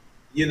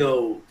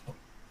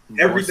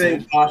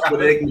 everything possible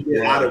they can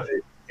get out of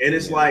it. And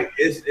it's like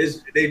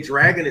it's they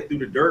dragging it through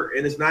the dirt,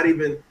 and it's not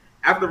even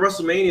after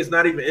WrestleMania. It's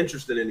not even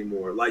interesting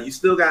anymore. Like you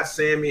still got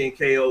Sammy and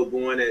KO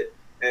going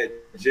at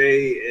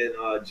Jay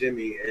and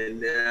Jimmy,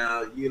 and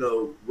now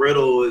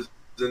Riddle is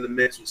in the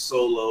mix with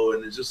Solo,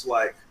 and it's just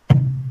like,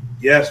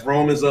 yes,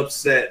 Roman's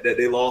upset that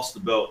they lost the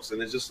belts,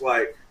 and it's just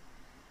like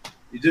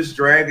you're just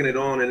dragging it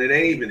on, and it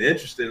ain't even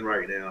interesting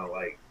right now.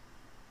 Like,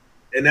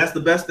 and that's the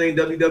best thing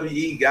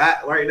WWE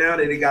got right now.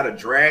 That they got to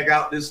drag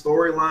out this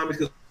storyline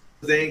because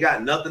they ain't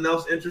got nothing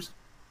else interesting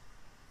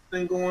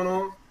going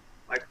on.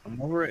 Like,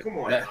 I'm over it. Come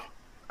on,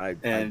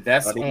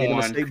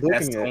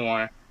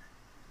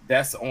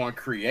 that's on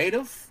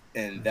creative,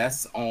 and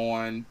that's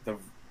on the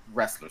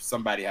wrestlers.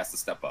 Somebody has to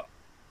step up.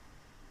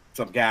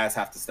 Some guys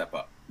have to step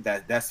up.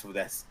 That's what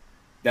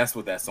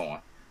that's on.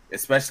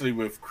 Especially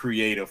with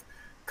creative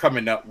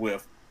coming up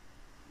with,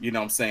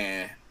 mid-card,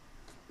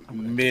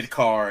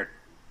 mid-card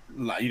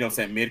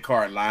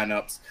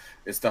lineups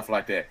and stuff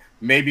like that.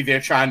 Maybe they're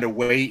trying to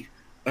wait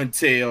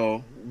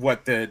until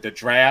the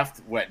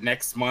draft,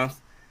 next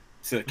month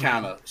to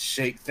kind of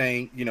shake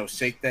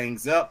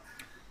things up.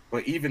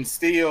 But even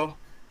still,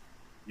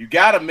 you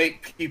got to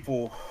make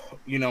people,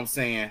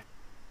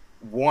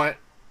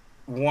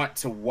 want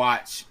to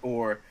watch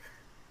or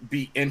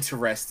be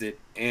interested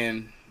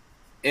in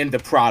the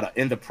product.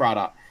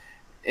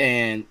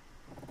 And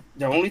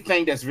the only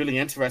thing that's really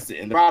interested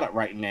in the product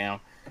right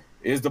now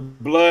is the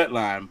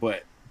bloodline.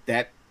 But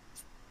that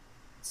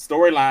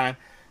storyline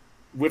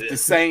with the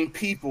same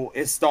people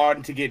is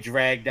starting to get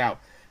dragged out.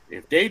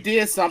 If they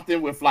did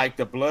something with like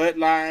the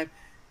bloodline,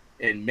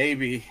 and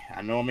maybe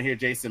I know I'm gonna hear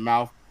Jason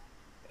Mouth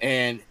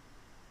and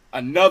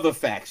another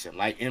faction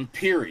like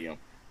Imperium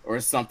or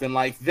something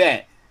like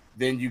that,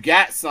 then you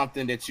got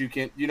something that you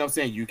can, you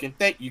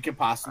can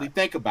possibly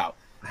think about.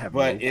 I have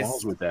no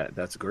balls with that.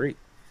 That's great.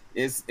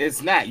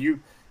 It's not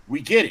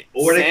we get it.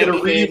 Or they could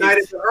have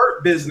reunited the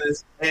Hurt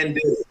business and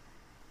did it.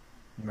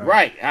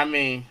 Right. I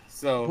mean,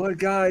 so. But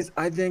guys,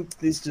 I think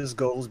this just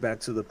goes back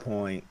to the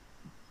point.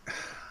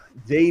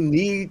 They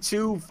need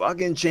 2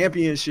 fucking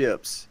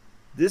championships.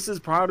 This is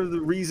part of the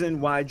reason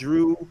why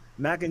Drew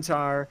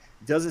McIntyre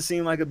doesn't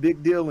seem like a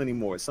big deal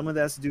anymore. Some of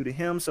that's due to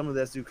him. Some of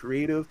that's due to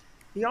creative.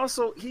 He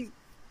also he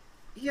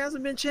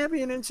hasn't been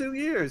champion in 2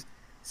 years.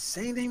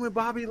 Same thing with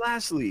Bobby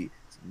Lashley.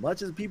 As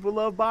much as people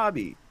love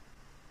Bobby,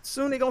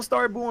 soon they're gonna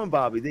start booing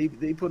Bobby.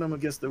 They put him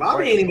against the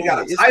Bobby ain't even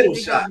got a title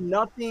shot.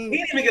 Nothing. He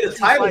didn't even get a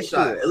title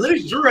shot. At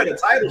least Drew had a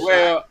title shot.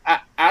 Well,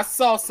 I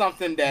saw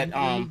something that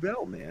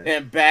belt, man.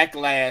 in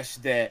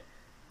Backlash that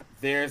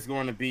there's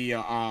going to be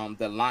one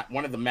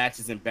of the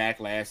matches in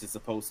Backlash is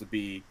supposed to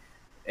be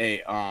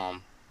a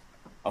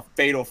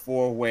fatal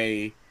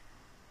 4-way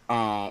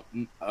a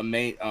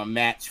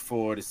match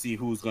to see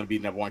who's going to be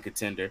number 1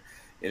 contender.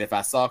 And if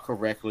I saw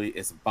correctly,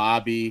 it's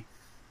Bobby,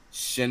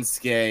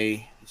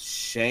 Shinsuke,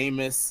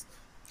 Sheamus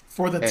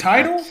for the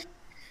title.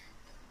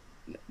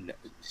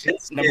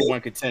 Number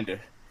 1 contender.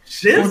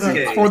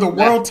 Shinsuke for the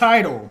world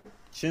title.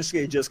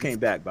 Shinsuke just came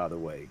back, by the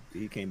way.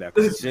 He came back.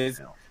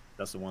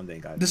 That's the one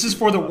thing. This is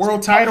for the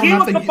world title,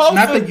 not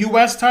the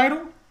U.S.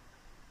 title.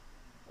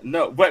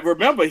 No, but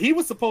remember, he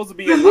was supposed to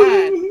be in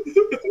line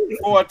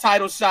for a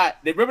title shot.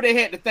 Remember, they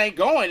had the thing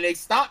going. They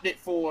stopped it.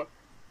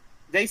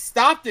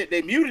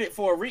 They muted it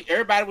for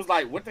everybody was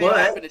like, "What the hell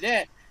happened to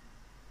that?"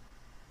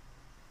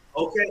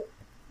 Okay,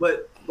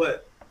 but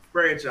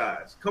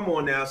franchise, come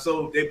on now.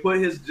 So they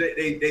put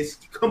they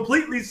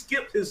completely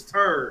skipped his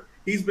turn.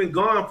 He's been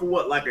gone for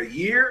what, like a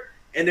year,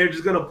 and they're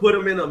just gonna put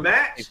him in a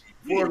match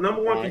for a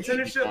number one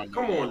contendership.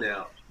 Come on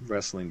now,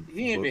 wrestling.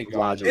 He ain't been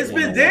gone. It's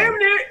been damn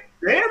near.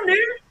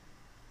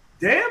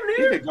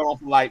 He's been gone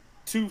for like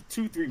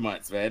 2-3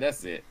 months, man.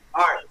 That's it.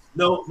 All right,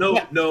 no.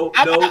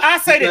 I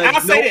say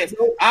this.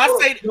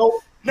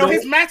 No,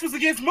 his match was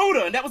against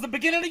Muda, and that was the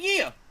beginning of the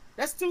year.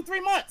 That's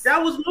 2-3 months.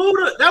 That was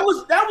Muda. That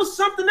was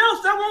something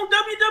else. That wasn't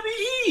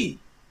WWE.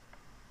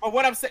 But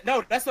what I'm saying,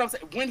 no, that's what I'm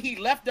saying. When he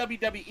left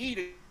WWE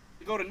to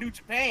go to New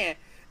Japan,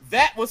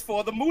 that was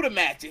for the Muda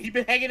match, and he's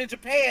been hanging in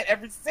Japan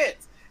ever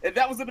since. And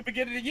that was in the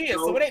beginning of the year,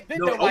 so it ain't been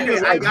he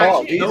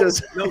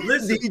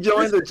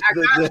joined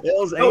the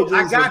Hells Angels.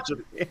 I got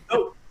you.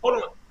 No,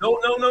 hold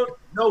on.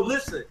 No.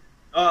 Listen,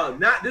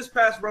 not this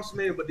past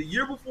WrestleMania, but the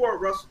year before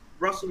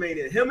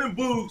WrestleMania, him and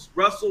Boogs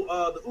wrestled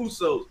the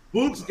Usos.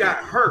 Boogs got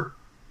hurt,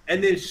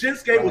 and then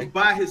Shinsuke was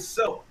by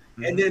himself,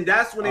 and then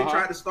that's when they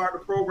tried to start the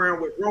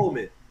program with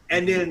Roman,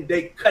 and then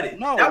they cut it.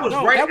 That was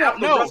right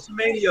after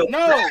WrestleMania.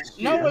 No,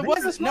 it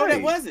wasn't. No,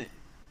 that wasn't.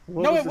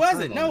 No, it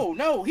wasn't.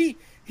 No.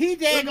 He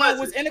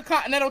was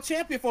Intercontinental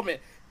Champion for a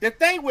minute. The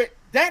thing with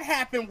that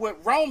happened with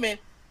Roman,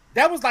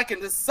 that was like in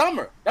the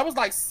summer. That was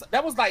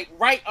like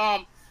right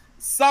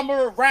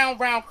summer round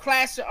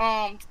Clash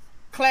of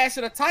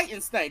the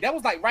Titans thing. That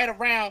was like right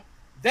around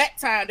that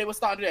time they were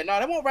starting to do that. No,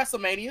 that wasn't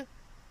WrestleMania,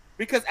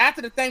 because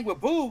after the thing with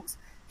Boogs,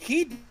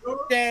 he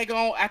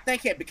I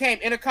think he became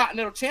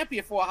Intercontinental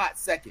Champion for a hot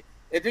second,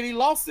 and then he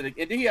lost it,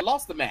 and then he had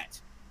lost the match.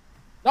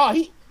 No,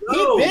 he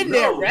been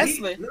there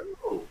wrestling.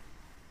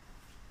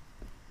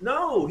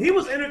 No, he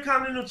was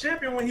Intercontinental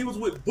Champion when he was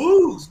with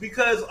Boogs,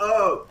 because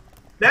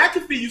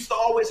McAfee used to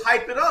always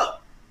hype it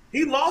up.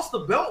 He lost the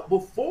belt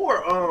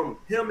before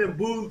him and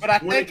Boogs. But I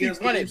think he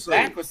won it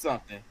back or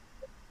something.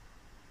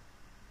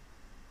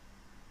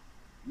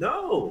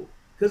 No,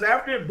 because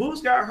after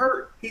Boogs got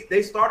hurt,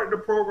 they started the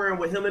program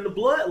with him in the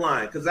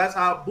Bloodline, because that's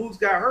how Boogs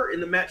got hurt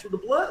in the match with the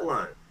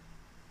Bloodline.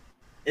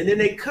 And then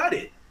they cut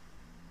it.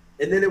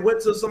 And then it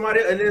went to somebody,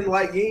 and then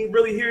like you ain't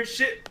really hear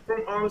shit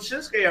from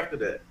Shinsuke after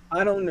that.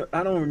 I don't know.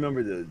 I don't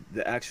remember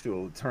the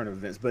actual turn of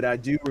events, but I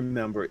do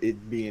remember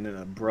it being an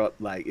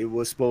abrupt, like it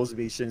was supposed to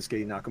be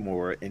Shinsuke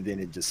Nakamura, and then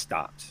it just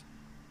stopped.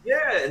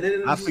 Yeah, and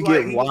then I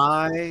forget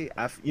why.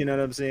 You know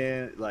what I'm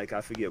saying? Like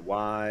I forget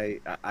why.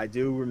 I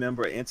do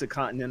remember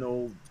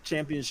Intercontinental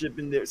Championship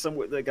in there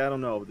somewhere. Like I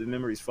don't know. The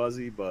memory's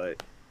fuzzy,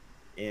 but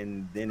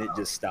and then it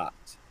just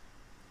stopped,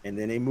 and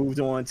then they moved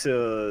on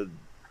to,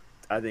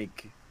 I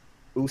think,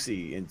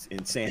 Uzi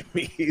and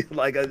Sammy.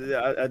 Like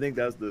I think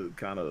that's the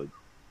kind of,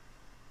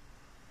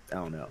 I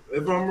don't know.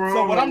 If I'm wrong,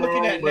 so what I'm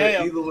looking at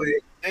now,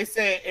 they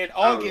said in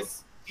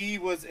August he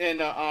was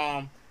in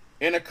a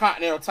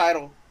Continental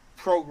title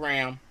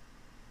program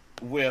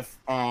with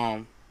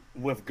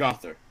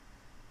Gunther,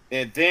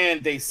 and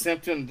then they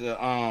sent him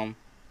to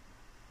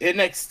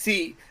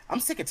NXT. I'm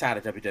sick and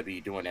tired of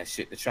WWE doing that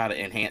shit to try to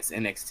enhance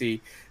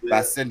NXT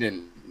by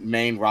sending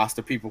main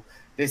roster people.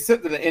 They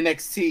sent him to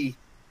NXT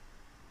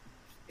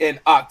in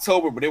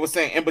October, but they were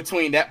saying in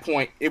between that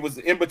point, it was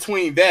in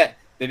between that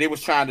they was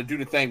trying to do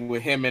the thing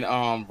with him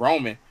and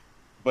Roman,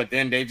 but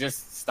then they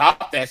just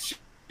stopped that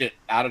shit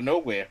out of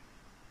nowhere.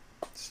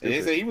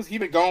 They say he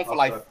been gone for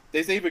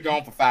they say he been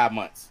gone for 5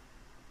 months.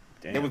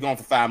 Damn. They was gone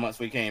for 5 months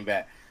when he came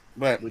back.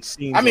 But which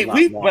seems all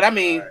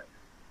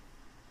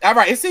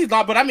right, it seems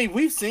like, but I mean,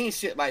 we've seen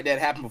shit like that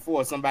happen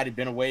before. Somebody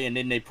been away and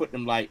then they put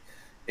them to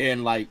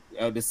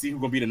see who's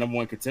gonna be the number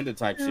one contender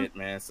type shit,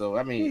 man. So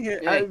I mean,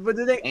 but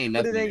the thing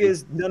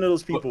is, none of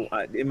those people,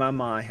 in my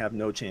mind, have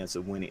no chance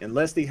of winning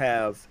unless they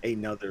have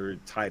another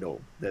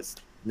title that's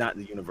not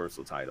the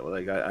Universal title.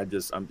 Like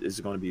it's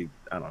going to be,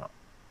 I don't know,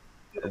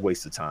 a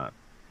waste of time.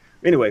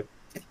 Anyway,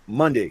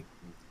 Monday,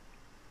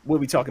 what are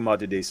we talking about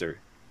today, sir?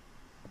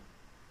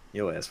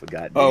 Your ass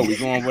forgot. Oh, we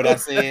going what I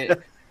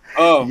said.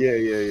 Oh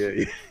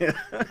yeah.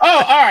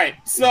 Oh, all right.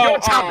 So your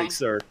topic,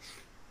 sir.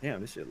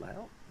 Damn, this shit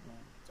loud.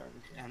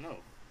 I know.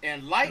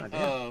 In light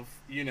of,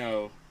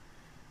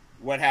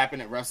 what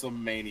happened at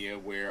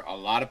WrestleMania, where a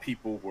lot of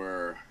people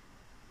were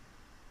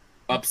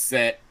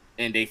upset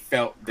and they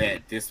felt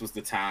that this was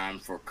the time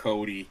for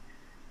Cody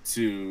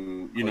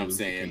to,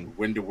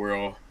 win the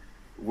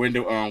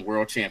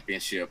world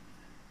championship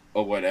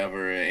or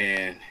whatever.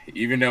 And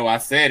even though I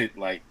said it,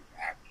 like,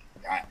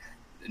 I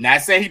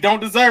not saying he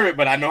don't deserve it,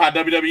 but I know how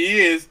WWE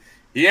is.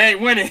 He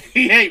ain't winning.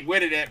 He ain't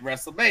winning at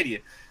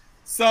WrestleMania.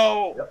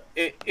 So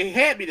it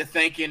had me to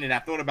thinking, and I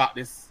thought about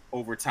this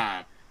over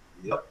time.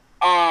 Yep.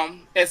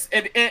 And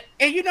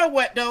you know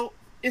what though?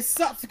 It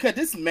sucks because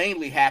this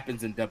mainly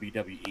happens in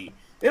WWE.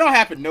 It don't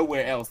happen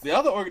nowhere else. The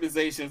other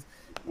organizations,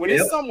 when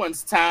it's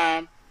someone's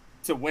time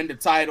to win the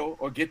title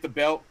or get the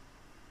belt,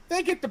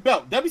 they get the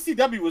belt.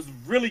 WCW was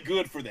really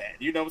good for that.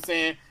 You know what I'm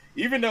saying?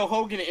 Even though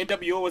Hogan and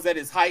NWO was at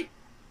his height,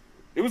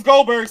 it was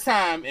Goldberg's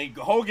time, and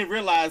Hogan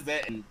realized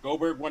that, and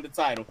Goldberg won the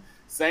title.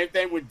 Same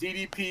thing when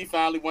DDP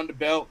finally won the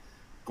belt.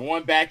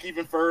 Going back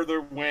even further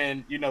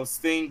when,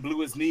 Sting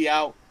blew his knee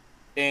out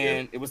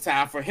and it was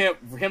time for him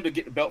to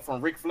get the belt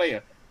from Ric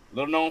Flair.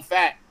 Little known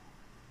fact,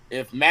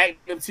 if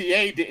Magnum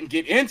TA didn't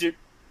get injured,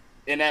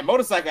 in that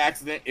motorcycle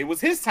accident, it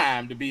was his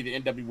time to be the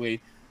NWA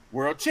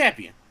World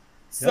Champion.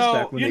 That's so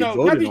back when they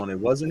voted on it,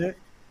 wasn't it?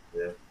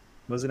 Yeah.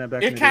 Wasn't that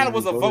back? It kind of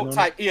was a vote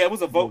type. Yeah, it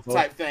was a vote vote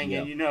type thing,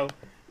 yeah. and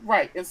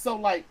right. And so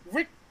like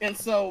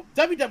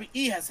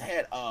WWE has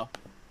had a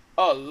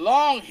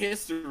long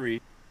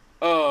history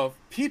of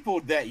people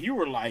that you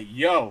were like,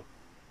 yo,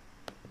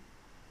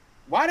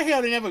 why the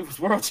hell they never was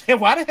world champion?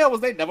 Why the hell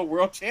was they never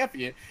world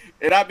champion?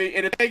 And I mean,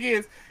 and the thing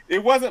is,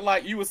 it wasn't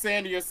like you were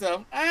saying to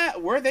yourself,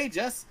 were they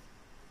just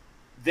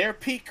their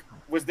peak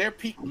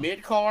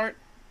mid card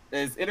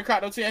as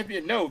Intercontinental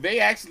Champion? No, they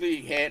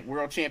actually had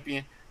world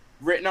champion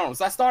written on them.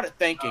 So I started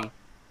thinking,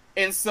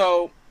 and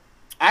so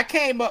I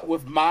came up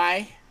with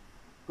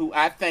who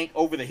I think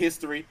over the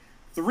history,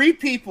 3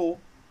 people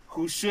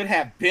who should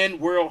have been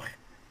world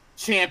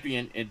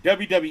champion in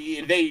WWE,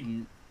 and they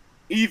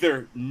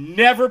either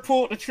never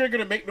pulled the trigger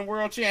to make them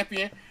world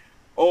champion,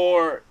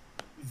 or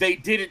they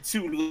did it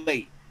too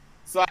late.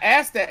 So I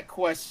asked that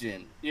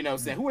question,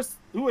 saying who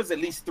is at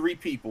least 3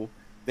 people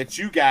that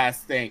you guys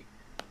think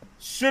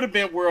should have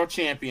been world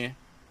champion,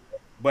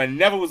 but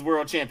never was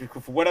world champion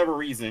for whatever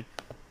reason.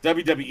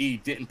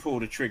 WWE didn't pull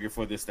the trigger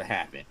for this to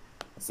happen.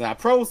 So I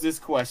posed this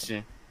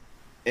question,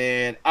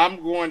 and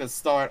I'm going to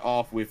start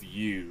off with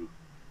you,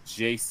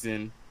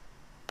 Jason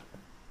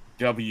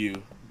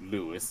W.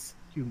 Lewis.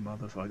 You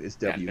motherfucker! It's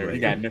W. You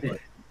got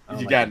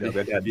I got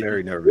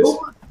very nervous.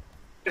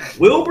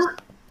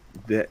 Wilbert.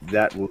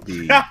 That will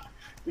be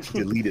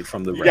deleted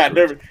from the record. Got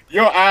nervous.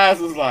 Your eyes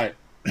was like.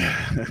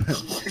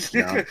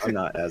 No, I'm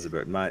not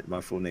Azabert.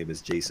 My full name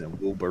is Jason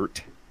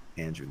Wilbert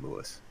Andrew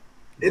Lewis.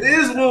 It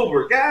is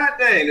Wilbert. God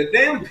dang, a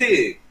damn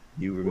pig.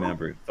 You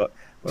remember?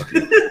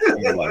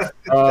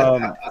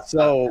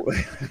 So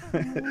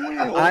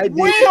I did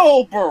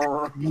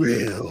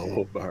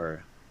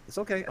Wilbur. It's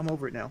okay. I'm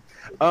over it now.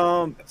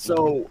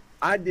 So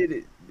I did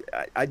it.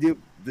 I did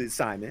the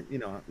assignment. You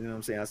know what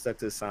I'm saying? I stuck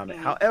to the assignment.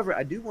 Mm-hmm. However,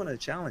 I do want to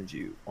challenge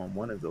you on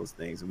one of those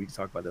things, and we can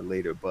talk about that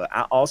later. But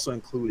I also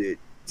included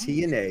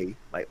TNA,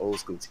 like old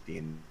school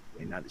TNA,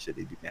 not the shit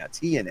they do now.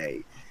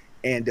 TNA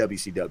and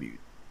WCW.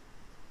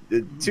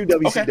 The 2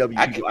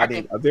 WCW people, I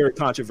think, are very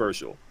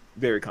controversial.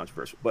 Very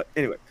controversial. But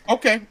anyway.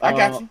 Okay, I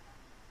got you.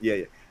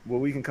 Yeah. Well,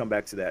 we can come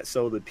back to that.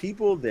 So the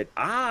people that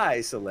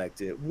I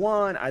selected,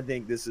 one, I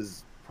think this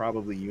is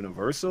probably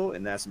universal,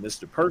 and that's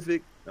Mr.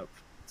 Perfect. Yeah,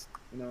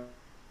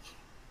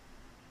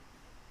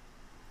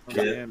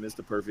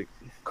 Mr. Perfect.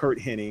 Kurt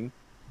Hennig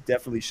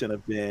definitely should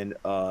have been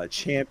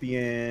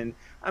champion.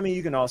 I mean,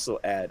 you can also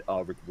add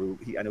Rick Rude.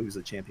 I know he was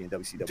a champion in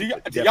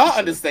WCW. Do y'all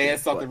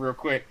understand something real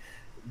quick?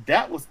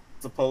 That was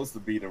supposed to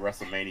be the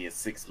WrestleMania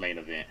 6 main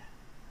event.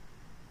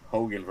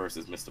 Hogan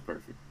versus Mr.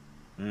 Perfect.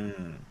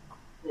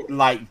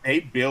 Like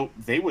they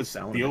was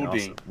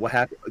building. Awesome. What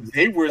happened?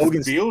 They were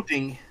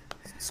building.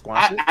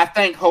 I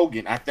thank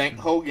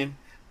Hogan,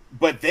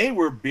 but they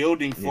were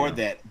building for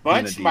that.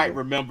 Bunch might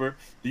remember.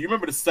 Do you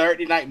remember the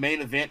Saturday night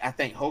main event? I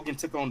think Hogan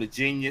took on the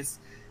Genius,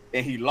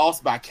 and he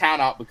lost by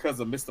countout because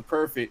of Mr.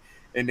 Perfect,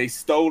 and they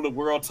stole the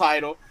world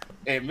title.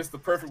 And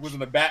Mr. Perfect was in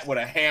the back with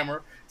a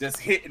hammer, just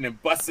hitting and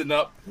busting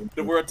up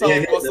the world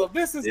title. So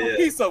this is a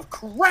piece of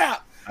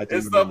crap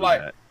and stuff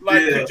like that.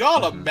 Could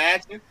y'all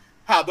imagine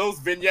how those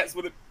vignettes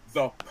would have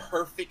the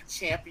perfect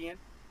champion,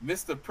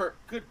 Mr.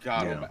 Good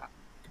God,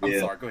 I'm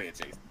sorry. Go ahead,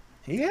 Jason.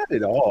 He had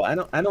it all. I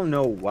don't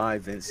know why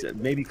Vince.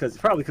 Maybe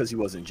probably because he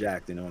wasn't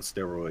jacked and on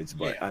steroids.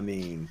 But I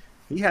mean,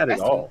 he had it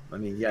all. I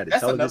mean, he had the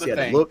intelligence, he had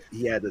the look,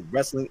 he had the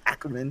wrestling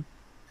acumen.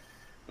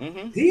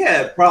 Mm-hmm. He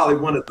had probably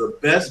one of the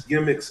best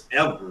gimmicks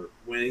ever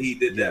when he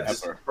did that.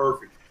 Mr.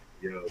 Perfect.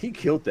 Yo. He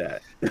killed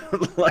that.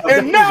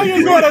 And now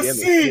you're going to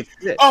see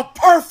a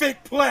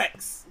perfect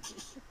plex.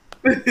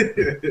 And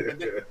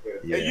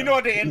you know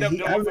what they end up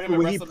doing for him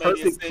in WrestleMania 6? He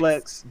perfect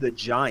plex the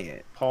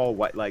Giant, Paul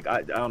White. Like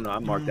I don't know.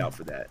 I'm marked out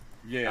for that.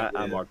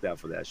 I marked out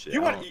for that shit.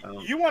 You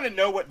want to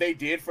know what they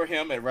did for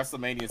him at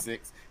WrestleMania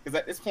 6? Because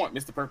at this point,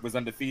 Mr. Perfect was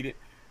undefeated.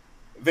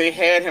 They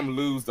had him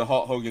lose to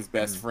Hulk Hogan's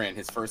best friend,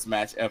 his first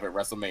match ever at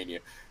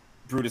WrestleMania,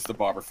 Brutus the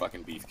Barber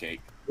fucking Beefcake.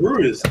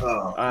 Brutus.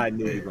 I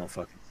knew you were gonna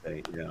fucking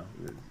say, genius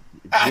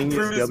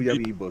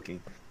WWE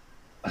booking.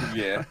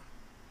 Yeah.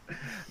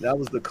 That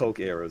was the Coke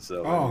era,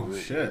 so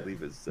shit.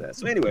 Leave it at that.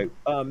 So anyway,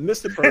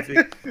 Mr.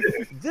 Perfect.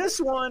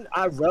 This one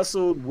I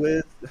wrestled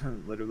with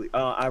literally.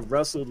 I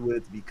wrestled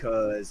with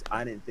because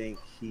I didn't think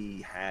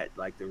he had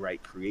like the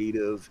right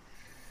creative,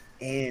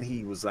 and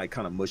he was like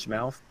kind of mush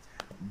mouth.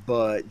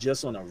 But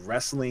just on a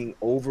wrestling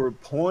over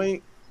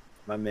point,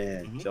 my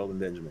man Sheldon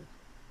Benjamin.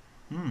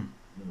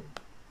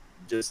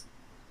 Just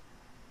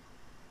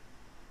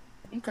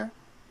okay.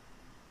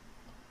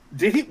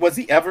 Was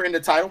he ever in the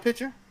title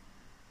picture?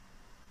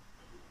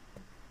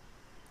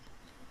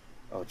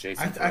 Oh,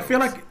 Jason. I feel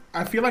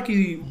like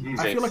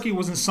he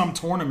was in some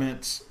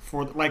tournaments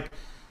for like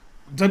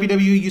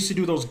WWE used to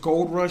do those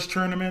Gold Rush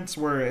tournaments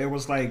where it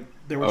was like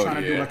they were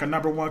trying to do like a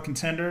 #1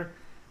 contender.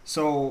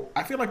 So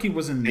I feel like he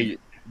was in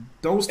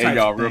those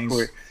types of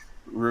things.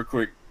 Real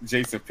quick,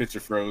 Jason picture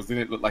froze.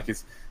 Didn't it look like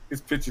his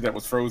his picture that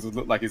was frozen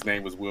looked like his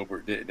name was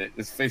Wilbert, didn't it?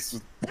 His face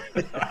was.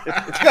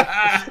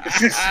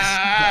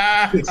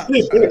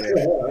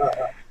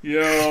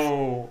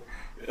 Yo.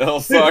 Oh,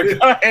 sorry.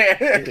 Go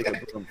ahead. Take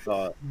a dumb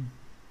thought.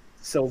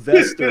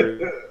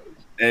 Sylvester.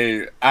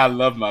 Hey, I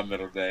love my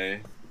middle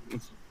name.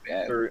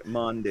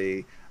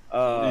 Monday.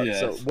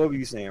 So what were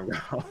you saying,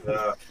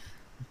 Ralph?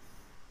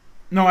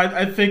 No,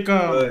 I think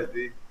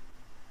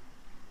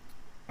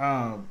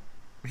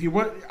he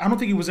was. I don't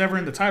think he was ever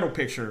in the title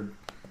picture.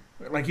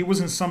 Like he was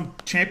in some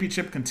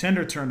championship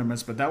contender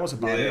tournaments, but that was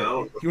about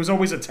it. He was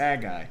always a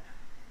tag guy.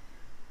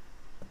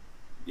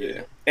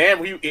 Yeah,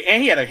 and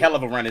he had a hell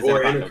of a run as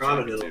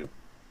Intercontinental too.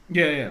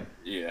 Yeah.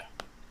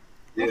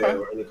 Okay.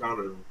 Or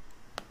Intercontinental.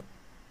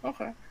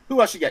 Okay. Who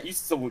else you got?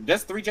 So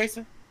that's 3,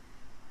 Jason.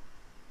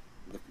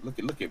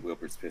 Look at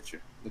Wilbert's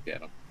picture. Look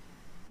at him.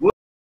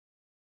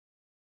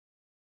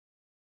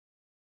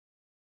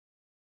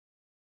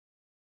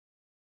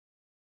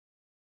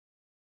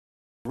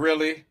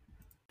 Really?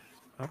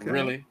 Okay.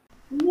 Really?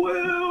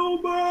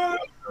 Wilbur.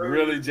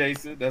 Really,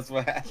 Jason? That's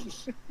what happened.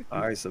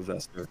 All right,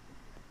 Sylvester.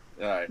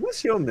 All right.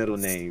 What's your middle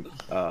name,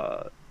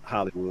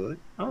 Hollywood?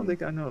 I don't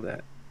think I know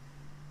that.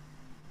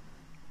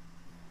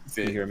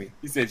 Can you hear me?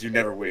 He said you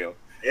never will.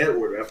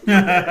 Edward.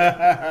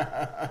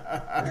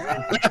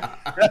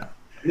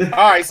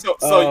 All right,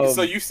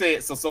 so you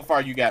said so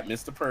far you got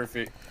Mr.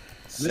 Perfect,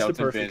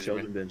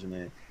 Shelton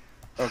Benjamin.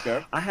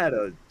 Okay. I had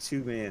a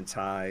 2-man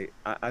tie.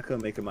 I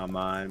couldn't make up my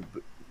mind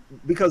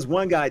because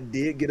one guy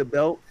did get a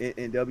belt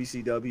in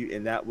WCW,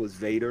 and that was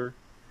Vader.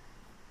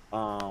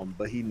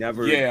 But he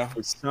never,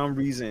 for some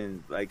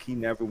reason, like he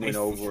never went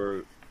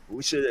over.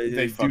 We should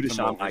do the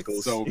Shawn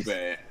Michaels so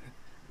bad.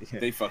 Yeah.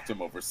 They fucked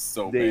him over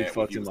so bad. They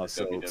fucked him up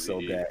so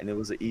bad, and it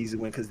was an easy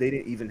win because they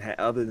didn't even have,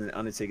 other than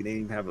Undertaker, they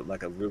didn't even have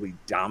like a really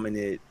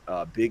dominant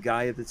big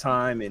guy at the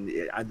time.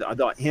 And I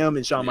thought him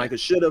and Shawn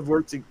Michaels should have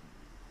worked,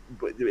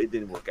 but it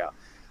didn't work out.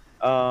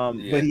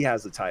 But he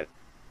has the title.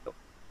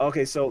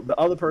 Okay, so the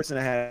other person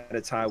I had a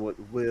tie with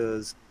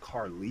was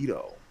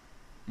Carlito.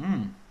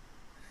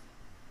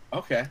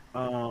 Okay.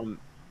 Kind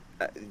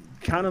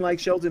of like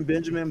Shelton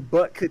Benjamin,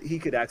 but he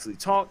could actually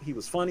talk. He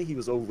was funny. He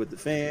was over with the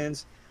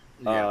fans.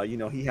 He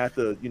had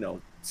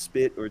to,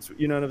 spit or,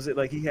 you know what I'm saying?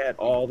 Like he had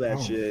all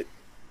that shit.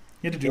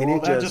 He had to do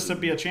all that just to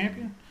be a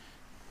champion?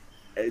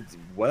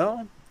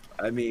 Well,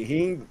 I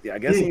mean, I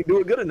guess he didn't do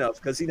it good enough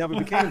because he never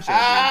became a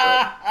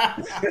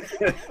champion.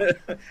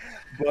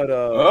 But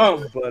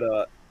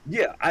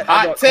yeah.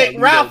 I take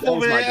Ralph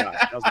over there.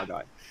 That was my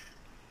guy.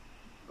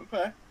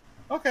 Okay.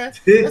 That's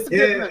a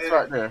good list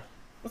right there.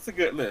 That's a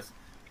good list.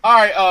 All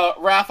right,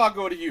 Ralph, I'll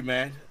go to you,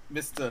 man.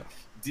 Mr.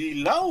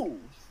 D-Lo.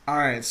 All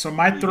right, so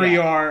my 3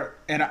 are,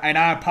 and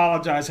I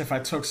apologize if I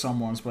took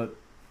someone's, but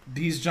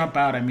these jump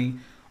out at me.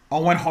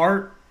 Owen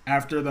Hart,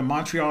 after the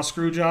Montreal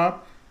screw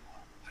job,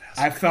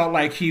 I felt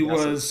like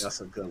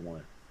that's a good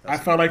one. I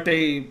felt like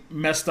they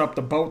messed up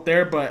the boat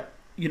there, but,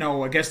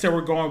 I guess they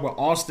were going with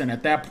Austin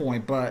at that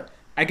point, but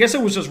I guess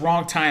it was just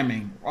wrong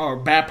timing or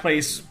bad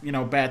place,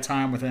 bad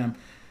time with him.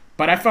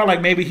 But I felt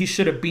like maybe he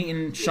should have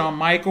beaten Shawn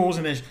Michaels,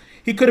 and then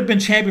he could have been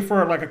champion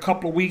for like a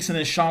couple of weeks, and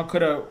then Shawn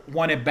could have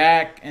won it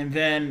back and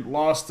then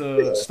lost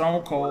to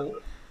Stone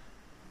Cold.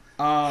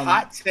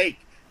 Hot take.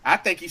 I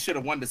think he should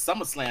have won the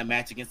SummerSlam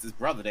match against his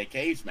brother, that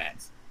cage match.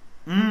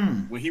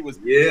 When he was,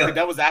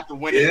 that was after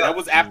winning. That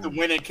was after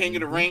winning King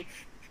of the Ring,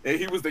 and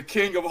he was the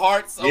King of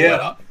Hearts.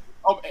 And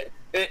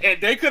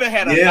they could have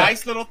had a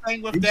nice little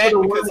thing with that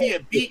because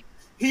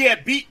he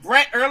had beat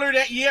Brett earlier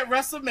that year at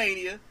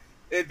WrestleMania,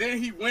 and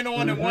then he went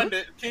on and won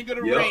the King of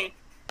the Ring.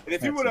 And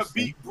if he would have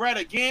beat Brett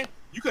again,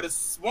 you could have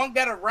swung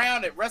that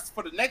around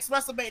for the next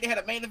WrestleMania. They had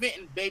a main event,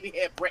 and baby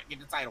had Brett get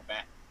the title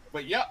back.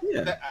 But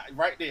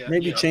right there.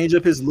 Maybe change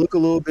up his look a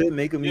little bit,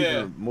 make him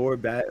even more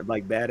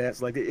badass.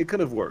 Like it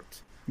could have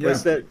worked. But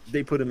instead,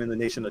 they put him in the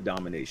Nation of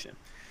Domination.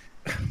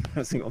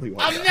 That's the only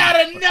one. I'm not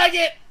a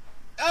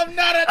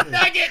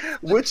nugget.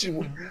 Which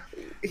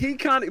he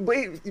kind of,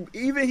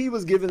 even he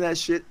was given that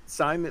shit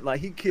assignment. Like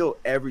he killed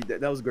everything.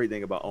 That was a great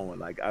thing about Owen.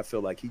 Like I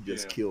feel like he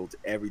just killed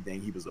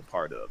everything he was a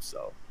part of.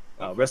 So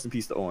rest in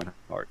peace to Owen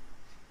Hart.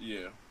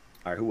 Yeah.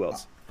 All right, who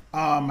else?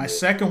 My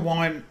second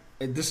one.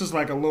 This is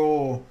like a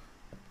little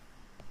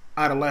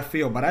out of left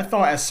field, but I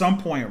thought at some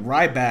point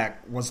Ryback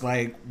was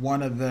like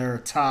one of their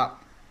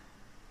top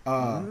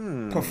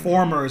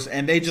performers,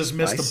 and they just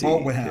missed the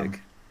boat with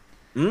him.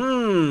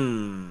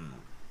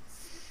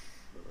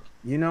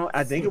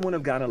 I think it would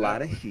have gotten a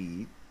lot of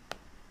heat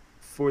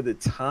for the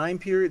time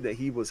period that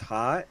he was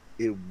hot.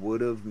 It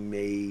would have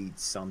made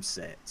some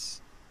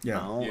sense.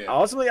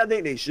 Ultimately, I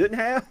think they shouldn't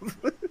have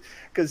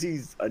because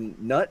he's a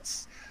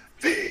nuts.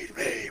 Feed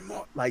me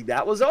more. Like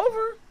that was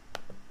over.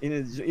 And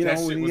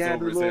when he had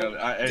the little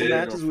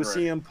matches with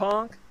CM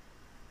Punk.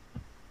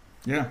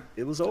 Yeah,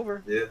 it was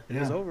over. It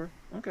was over.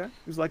 Okay,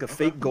 it was like a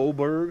fake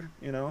Goldberg.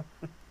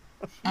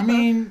 I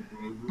mean,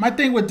 my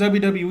thing with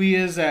WWE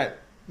is that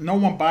no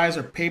one buys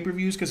their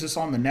pay-per-views because it's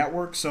on the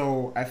network.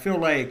 So I feel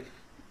like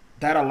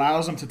that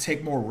allows them to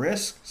take more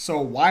risk.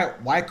 So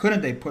why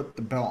couldn't they put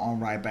the belt on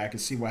Ryback and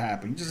see what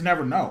happened? You just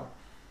never know.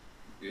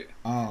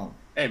 Yeah.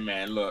 Hey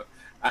man, look.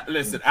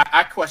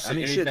 I question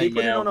anything shit, they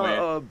put now. It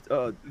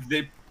on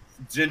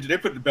they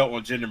put the belt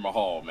on Jinder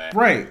Mahal, man.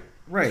 Right.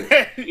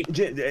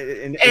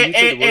 and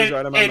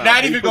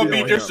not even gonna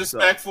be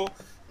disrespectful,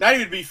 not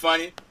even be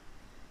funny.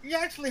 He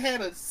actually had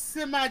a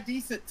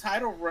semi-decent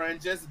title run,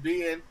 just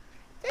being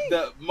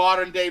the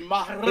modern day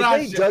Maharaja.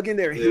 If they dug in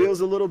their heels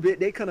a little bit,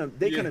 they could have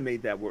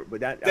made that work.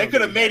 But they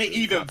could have made it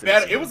even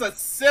better. It was a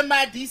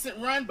semi-decent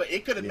run, but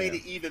it could have made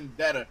it even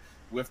better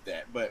with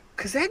that. But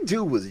because that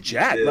dude was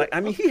jacked. Like, I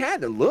mean, he had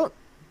to look.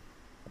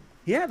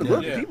 He had to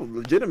look. Yeah. People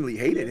legitimately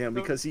hated him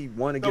because he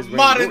won against the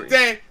modern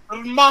day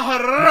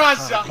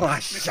Maharaja.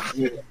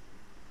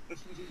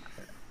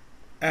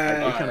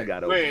 I kind of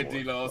got over. Go ahead,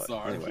 D-Lo.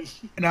 Sorry. Anyway.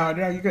 No,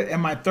 you good.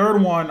 And my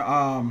third one,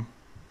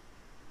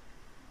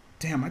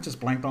 damn, I just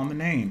blanked on the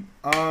name.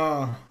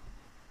 What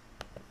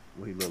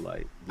he look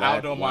like?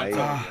 Aldo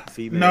Montana.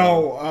 Female.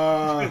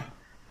 No.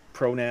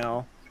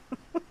 Pronoun.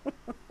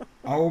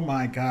 Oh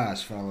my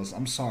gosh, fellas!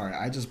 I'm sorry,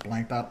 I just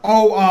blanked out.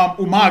 Oh,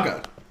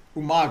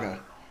 Umaga.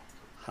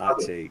 Hot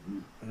take.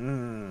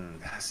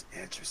 That's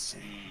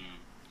interesting.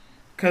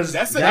 Because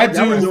that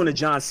dude was doing the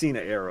John Cena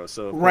era,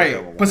 so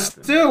right. But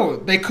still,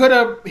 they could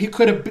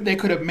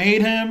have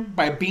made him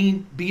by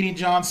beating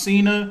John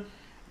Cena.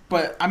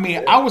 But I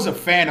mean, I was a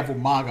fan of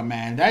Umaga,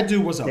 man. That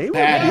dude was a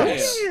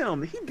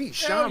badass. He beat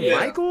Shawn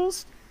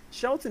Michaels,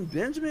 Shelton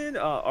Benjamin,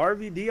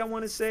 RVD. I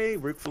want to say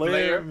Ric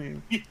Flair. I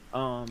mean,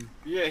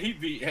 he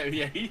beat.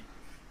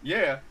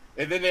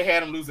 And then they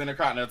had him lose the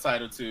Intercontinental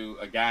title to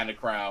a guy in the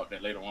crowd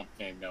that later on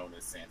became known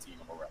as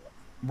Santino Marella.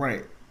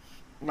 Right.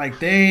 Like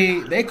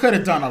they could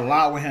have done a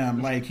lot with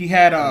him. Like he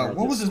had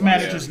what was his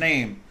manager's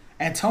name?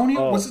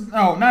 Antonio? What's his,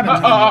 no, not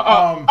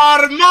Antonio.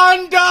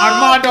 Armando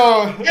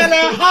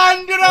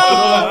Alejandro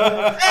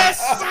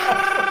Estrada.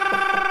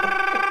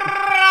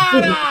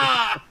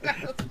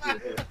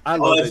 I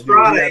love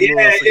Estrada.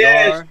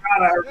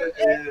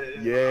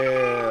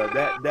 Yeah,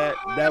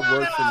 that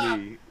worked for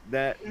me.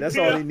 That's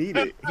all he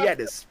needed. He had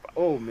this.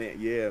 Oh man,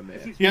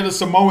 man. He had the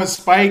Samoan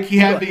spike. He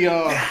had the.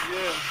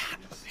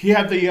 He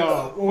had the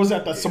what was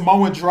that? The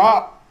Samoan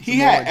drop. He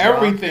had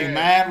everything,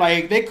 man.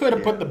 Like they could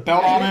have put the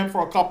belt on him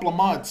for a couple of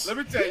months. Let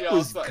me tell you, he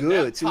was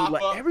good too.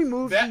 Like every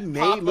move he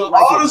made looked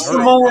like all the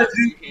Samoan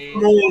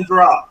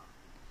drop.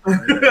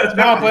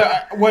 No,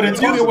 but what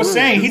Antonio was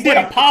saying, he did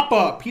a pop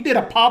up. He did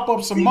a pop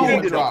up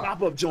Samoan drop.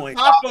 Pop up joint.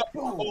 Pop up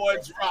Samoan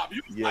drop.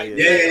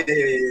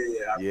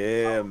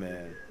 Yeah,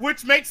 man.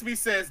 Which makes me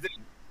says that,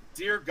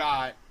 dear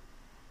God,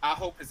 I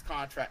hope his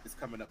contract is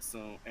coming up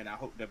soon, and I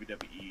hope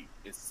WWE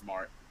is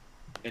smart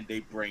and they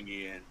bring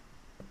in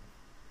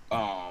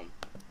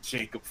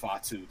Jacob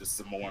Fatu, the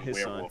Samoan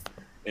werewolf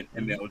in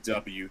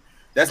MLW.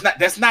 That's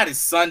not his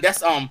son.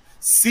 That's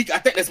Sika. I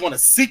think that's one of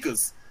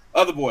Sika's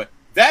other boy.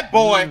 That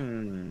boy,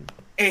 and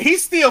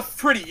he's still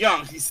pretty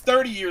young. He's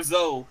 30 years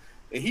old,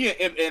 and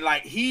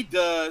he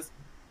does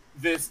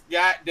this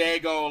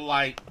goddamn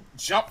like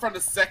jump from the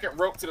second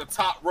rope to the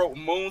top rope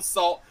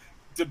moonsault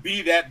to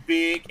be that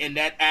big and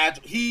that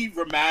agile. He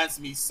reminds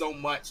me so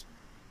much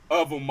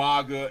of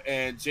Umaga,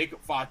 and Jacob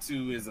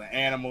Fatu is an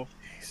animal,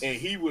 and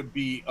he would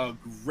be a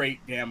great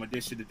damn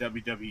addition to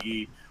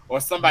WWE or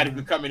somebody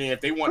could come in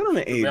if they want. Put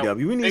him in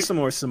AEW. We need some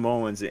more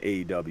Samoans in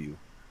AEW.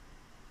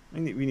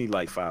 We need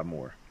like 5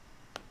 more.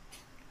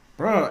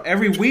 Bro,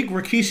 every week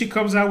Rikishi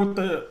comes out with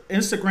the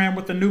Instagram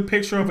with a new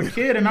picture of a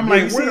kid, and I'm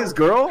like, "Where's this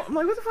girl?" I'm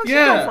like, "What the fuck she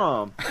come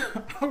from?"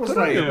 I was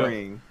like,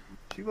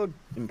 she looked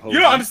imposing. You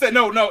don't understand?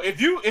 No. If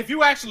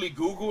you actually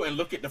Google and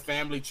look at the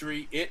family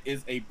tree, it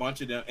is a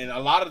bunch of them, and a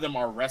lot of them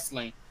are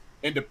wrestling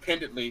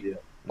independently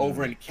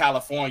over in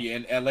California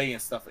and LA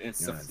and stuff, in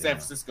San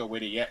Francisco where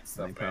they at and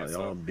stuff. Probably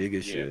all big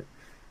as shit.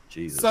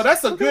 Jesus. So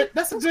that's a good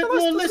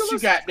little list you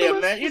got there,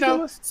 man. You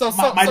know. So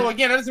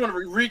again, I just want to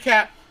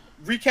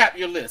recap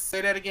your list.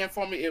 Say that again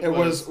for me. It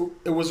was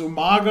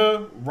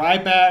Umaga,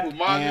 Ryback,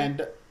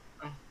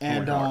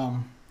 and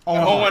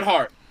Owen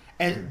Hart.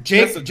 And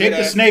Jake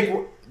the Snake.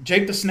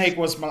 Jake the Snake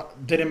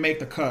didn't make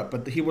the cut,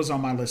 but he was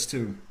on my list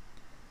too.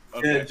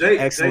 Okay.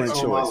 Yeah, excellent Jake's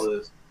choice. On my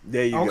list.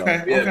 There you go.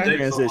 Okay.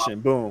 Transition.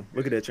 Boom.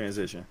 Look at that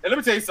transition. And let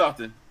me tell you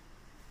something.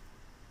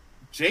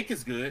 Jake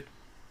is good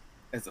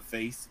as a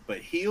face, but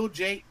heel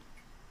Jake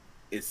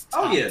is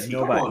top. Oh yeah,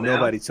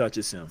 nobody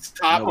touches him.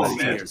 Nobody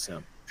touches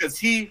him because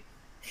he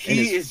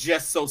is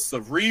just so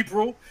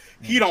cerebral.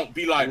 He don't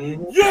be like,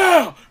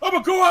 yeah, I'm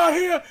gonna go out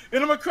here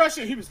and I'm gonna crush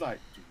it. He was like,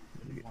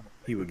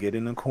 he would get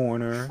in the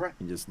corner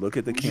and just look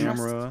at the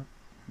camera.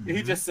 And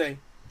he just say,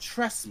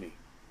 trust me.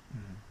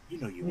 You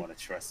know you want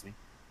to trust me.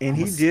 And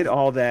he did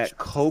all that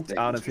coked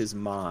out of his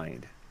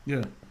mind.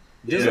 Yeah.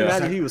 Just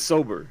imagine he was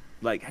sober,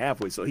 like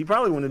halfway. So he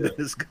probably wouldn't have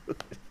been as good.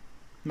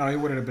 No, he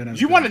wouldn't have been as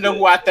good. You want to know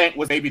who I think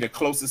was maybe the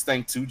closest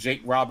thing to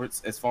Jake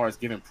Roberts as far as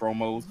giving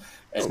promos?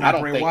 And I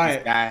don't think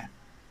this guy.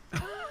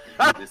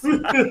 I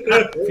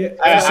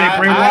say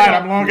Bray Wyatt,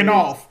 I'm logging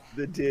off.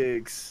 The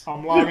digs.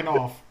 I'm logging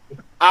off.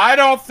 I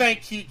don't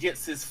think he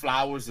gets his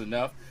flowers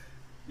enough.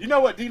 You know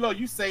what, D-Lo,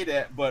 you say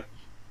that, but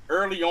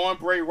early on,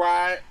 Bray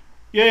Wyatt,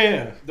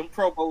 Yeah. Them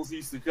promos he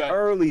used to cut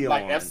early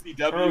like on.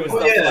 FCW and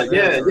stuff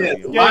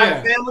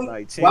Yeah.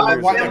 Family.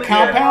 The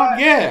compound.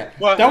 Yeah.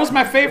 But that was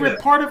my favorite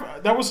part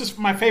of. That was just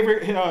my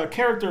favorite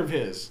character of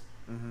his.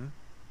 Mm-hmm.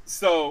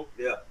 So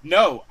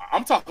no,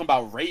 I'm talking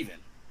about Raven.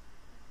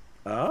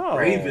 Oh,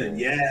 Raven,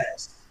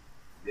 yes.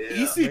 Yeah.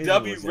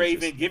 ECW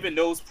Raven giving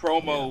those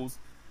promos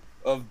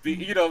of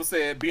you know what I'm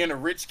saying, being a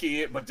rich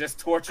kid but just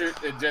tortured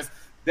and just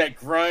that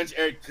grunge.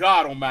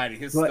 God Almighty,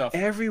 his stuff.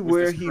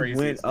 Everywhere he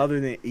went, other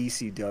than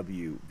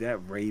ECW, that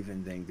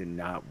Raven thing did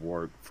not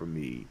work for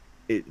me.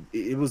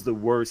 It was the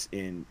worst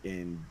in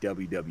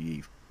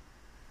WWE.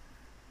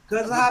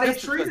 Because of how they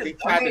treated him.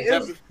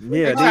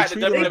 They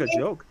treated him like a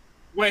joke.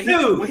 When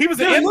he was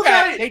an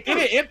Impact, they did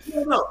it.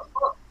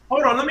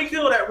 Hold on, let me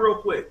kill that real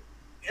quick.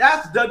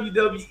 That's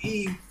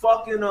WWE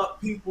fucking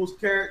up people's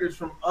characters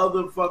from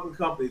other fucking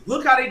companies.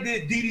 Look how they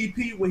did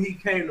DDP when he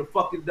came to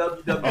fucking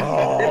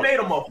WWE. They made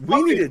him a fucking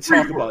We need to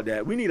talk creeper. about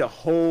that. We need a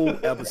whole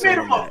episode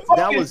on that.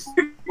 That was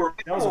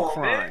a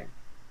crime.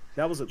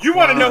 That was a crime. You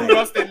want to know who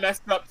else they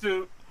messed up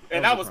to?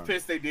 And I was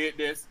pissed they did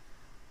this.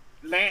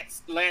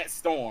 Lance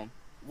Storm.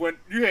 When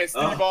you had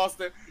Steve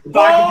Austin. If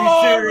I can be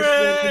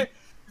serious,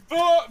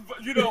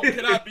 you know,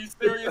 can I be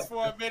serious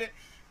for a minute?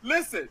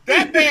 Listen,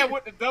 that man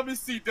went to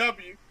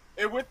WCW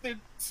and within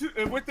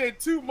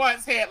 2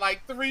 months had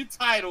like 3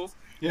 titles.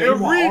 Yeah, and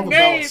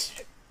renamed.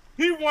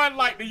 He won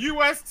like the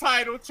U.S.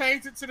 title,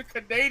 changed it to the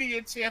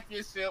Canadian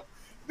Championship.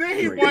 Then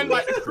he won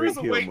like the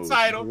cruiserweight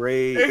title,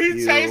 and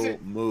he changed it.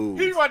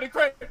 He won the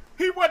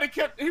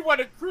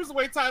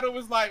cruiserweight title. It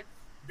was like,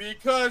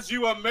 because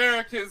you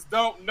Americans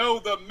don't know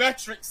the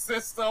metric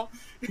system.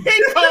 He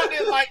called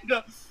it like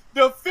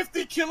the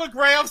 50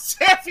 kilograms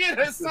champion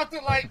or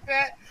something like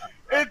that.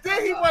 And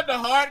then he won the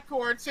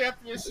hardcore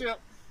championship.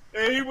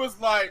 And he was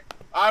like,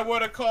 I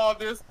want to call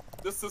this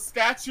the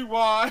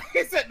Saskatchewan.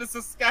 He said the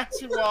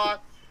Saskatchewan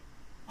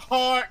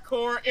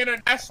Hardcore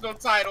International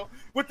title,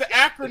 with the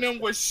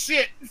acronym was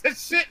SHIT. The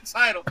SHIT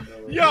title.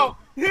 Yo,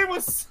 he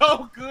was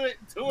so good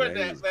doing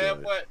that, man.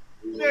 Good. But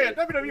yeah,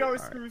 WWE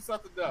always screws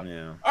something up.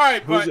 Yeah. All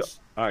right, Bunch.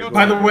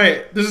 By the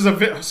way, this is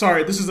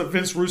a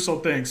Vince Russo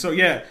thing. So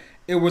yeah,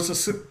 it was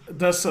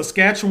the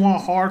Saskatchewan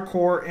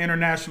Hardcore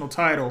International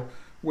title,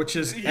 which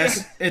is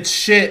it's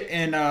shit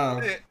in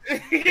the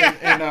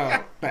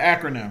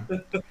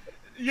acronym.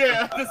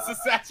 Yeah, the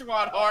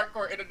Saskatchewan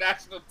Hardcore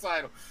International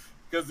title,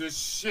 because it's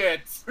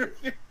shit.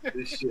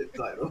 This shit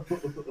title.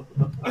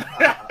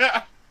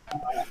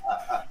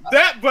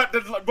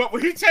 But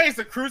when he changed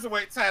the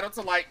cruiserweight title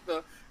to like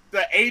the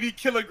 80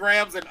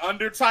 kilograms and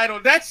under title,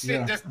 that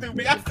shit just threw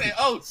me. I said,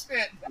 "Oh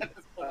shit, that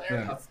is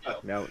hilarious."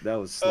 Yeah. That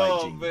was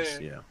slight genius.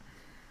 Man. Yeah.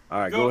 All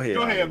right, go ahead.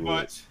 Go ahead,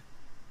 Bunch.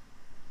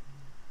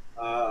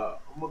 I'm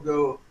gonna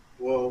go.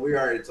 Well, we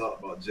already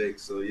talked about Jake,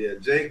 so yeah,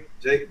 Jake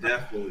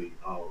definitely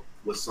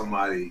was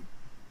somebody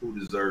who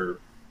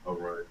deserved a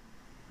run.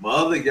 My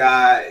other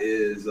guy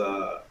is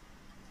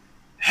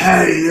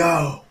Hey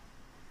Yo.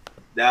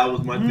 That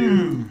was my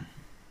dude.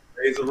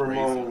 Razor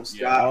Ramon,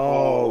 Scott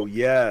Hall.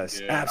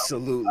 Yes,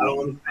 absolutely. I don't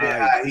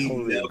understand how he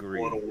never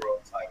won a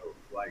world title.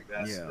 Like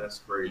that's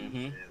crazy. Mm-hmm.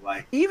 Man.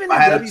 Like even in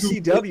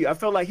WCW, I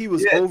felt like he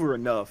was over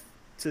enough.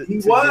 He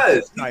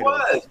was,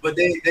 but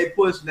they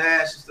pushed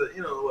Nash to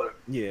whatever.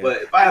 Yeah,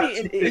 but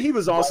if he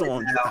was also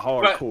on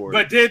hardcore.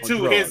 But did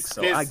too.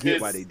 I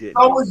get why they did.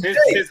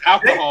 His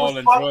alcohol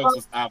and drugs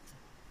was out.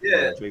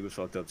 Yeah, Drake was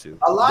fucked up too.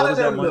 A lot of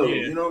them though,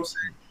 you know what I'm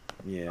saying?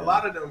 Yeah, a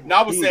lot of them. No,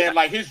 I was saying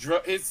like his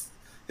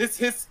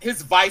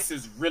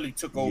vices really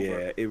took over.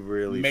 Yeah, it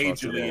really majorly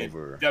fucked him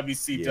over.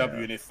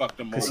 WCW and it fucked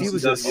him over. He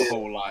was just a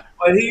whole lot.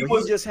 But he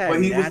was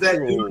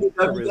that dude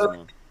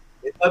charisma.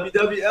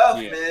 WWF,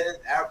 man.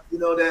 You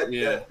know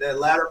that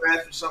ladder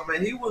match or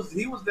something. Man, he was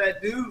that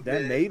dude.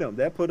 That made him.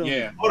 That put him.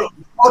 Yeah. Hold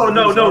on,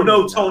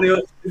 no, Tony.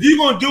 If you're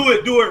gonna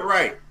do it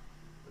right.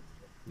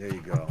 There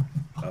you go.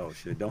 Oh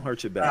shit! Don't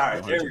hurt your back. All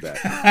right, don't hurt your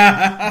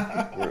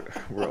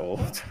back. We're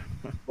old.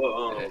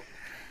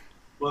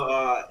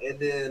 But and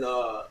then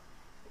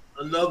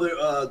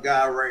another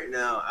guy right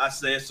now. I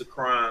say it's a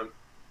crime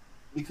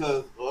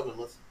because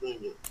Hollywood.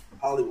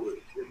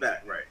 We're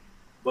back right,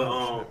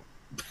 but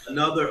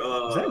another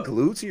is that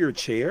glued to your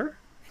chair?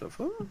 The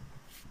fuck?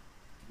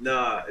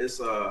 Nah, it's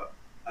I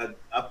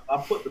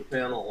put the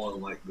panel on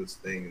like this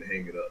thing and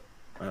hang it up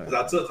because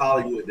I took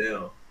Hollywood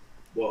down.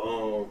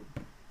 Well,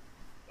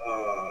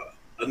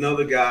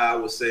 another guy I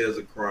would say is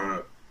a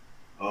crime,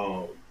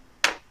 and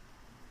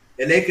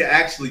they could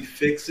actually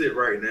fix it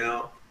right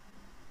now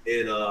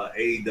in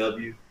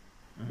AEW,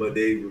 but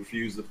they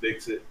refuse to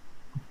fix it.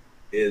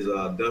 Is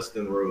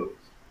Dustin Rhodes.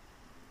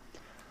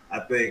 I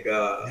think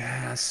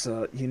yes,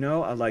 I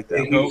like that.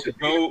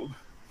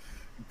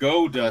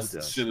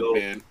 Goldust should have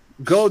been.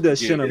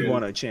 Goldust shouldn't have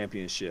won a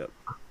championship.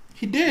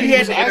 He did. He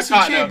was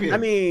IC champion. I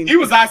mean, he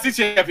was IC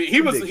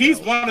champion. He's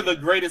one of the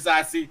greatest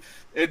IC.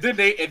 And then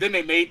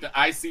they made the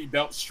IC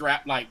belt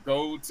strap like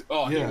gold.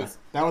 Oh, yeah,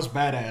 that was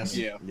badass.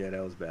 Yeah,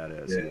 that was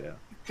badass. Yeah.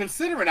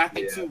 Considering I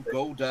think too,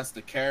 Goldust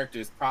the character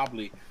is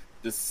probably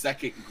the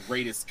second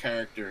greatest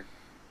character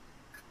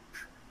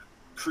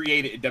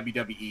created in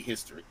WWE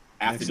history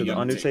after the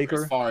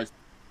Undertaker. As far as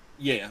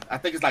I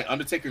think it's like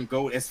Undertaker and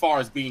Gold as far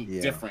as being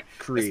different,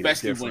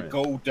 especially when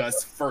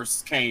Goldust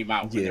first came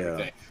out and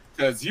everything.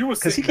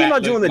 Because he came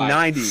out during the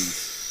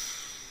 90s.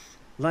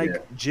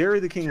 Like Jerry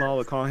the King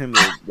Lawler called him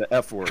the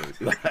F word.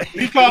 Like,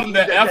 he called him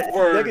the F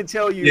word. That can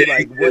tell you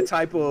like what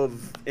type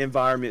of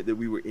environment that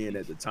we were in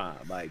at the time.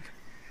 Like,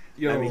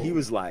 I mean, he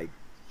was like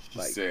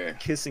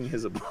kissing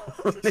his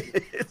opponent.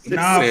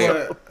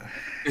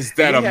 Is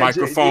that a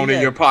microphone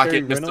in your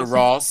pocket, Mr.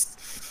 Ross?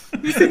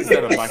 Is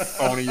that a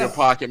microphone in your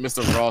pocket,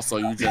 Mr. Ross? Or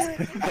you just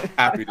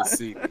happy to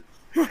see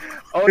me?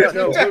 Oh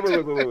no!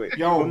 Wait!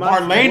 Yo,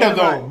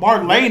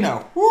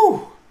 Marlena.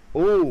 Woo!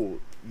 Oh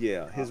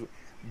yeah,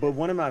 But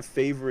one of my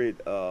favorite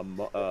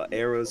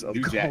eras of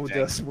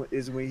Goldust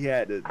is when he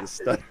had the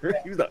stutter.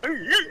 He was like,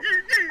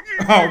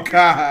 "Oh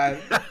God!"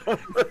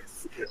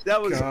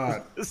 That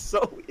was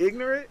so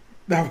ignorant.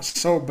 That was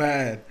so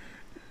bad.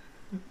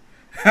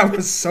 That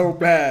was so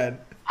bad.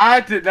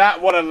 I did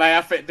not want to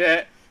laugh at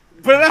that,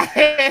 but I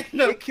had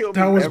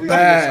That was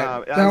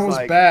bad. That was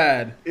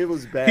bad. It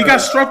was bad. He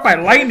got struck by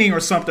lightning or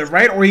something,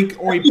 right? Or he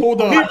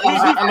pulled an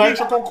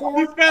electrical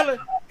cord.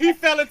 He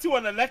fell into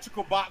an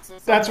electrical box or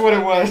something. That's what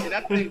it was.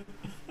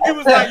 He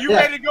was like, "You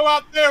ready to go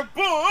out there?"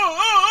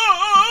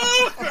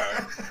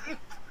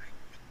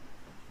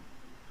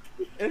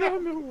 And I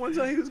remember one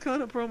time he was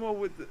kind of promo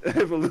with the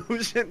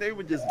Evolution. They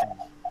were just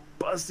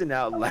busting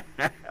out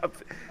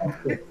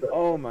laughing.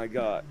 Oh my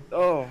God!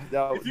 Oh,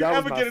 that was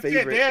my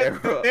favorite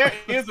era. There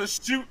is a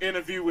shoot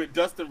interview with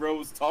Dustin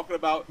Rhodes talking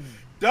about.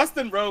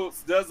 Dustin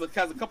Rhodes has a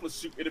couple of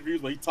shoot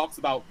interviews where he talks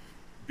about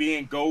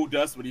being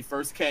Goldust when he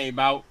first came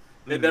out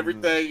and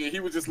everything. And he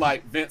was just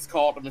like, Vince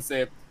called him and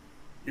said,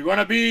 "You're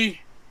gonna be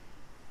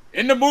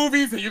in the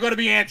movies and you're gonna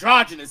be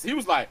androgynous." He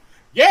was like,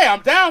 "Yeah,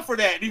 I'm down for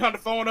that." And he hung the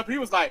phone up. He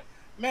was like,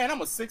 "Man,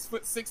 I'm a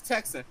 6'6"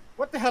 Texan.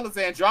 What the hell is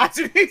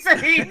androgynous?" He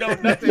said he didn't know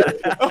nothing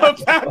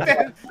about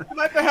that.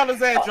 What the hell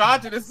is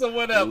androgynous or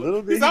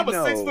whatever? He said, "I'm a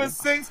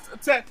 6'6"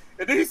 Texan."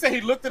 And then he said he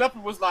looked it up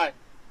and was like,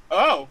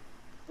 "Oh,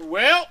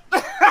 well."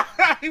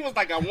 He was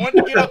like, "I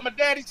wanted to get up my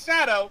daddy's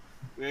shadow.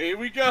 Here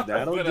we go."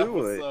 That'll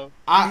do it. So,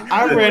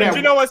 I read it.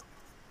 You know what's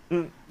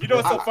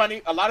so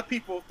funny? A lot of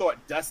people thought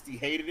Dusty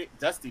hated it.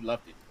 Dusty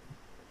loved it.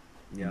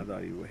 Yeah, I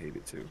thought he would hate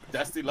it too.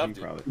 Dusty loved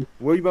it. What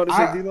were you about to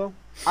say, D-Lo?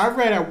 I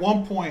read at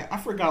one point, I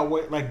forgot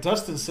what, like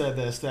Dustin said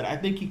this, that I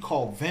think he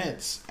called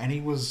Vince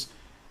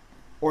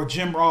or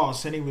Jim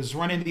Ross, and he was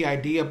running the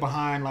idea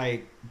behind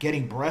like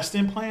getting breast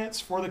implants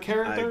for the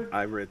character.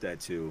 I read that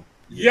too.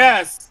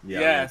 Yeah.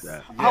 Yes.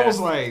 I was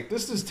like,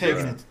 this is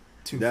taking it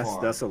too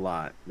far. That's a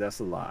lot. That's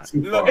a lot.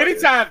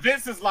 Anytime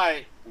Vince is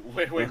like,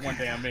 wait one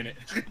damn minute.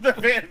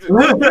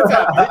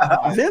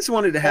 Vince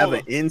wanted to have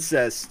an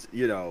incest,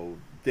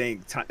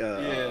 thing.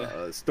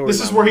 Story. This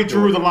is where he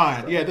drew the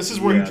line. Yeah, this is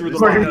where he drew the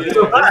line.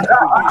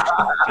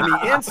 I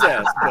mean,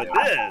 incest, but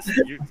this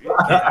you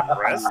can't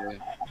breast.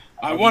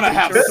 I want to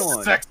have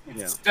sex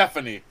with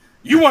Stephanie.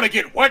 You want to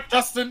get what,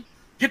 Dustin?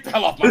 Get the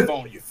hell off my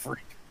phone, you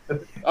freak.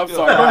 I'm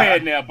sorry. Go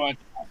ahead now, Bunch.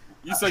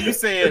 So you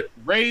said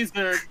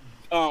Razor,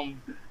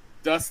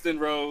 Dustin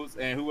Rhodes,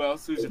 and who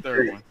else? Who's your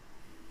third one?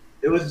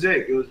 It was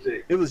Jake.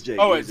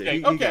 Oh, it's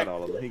Jake. He got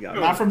all of them. He got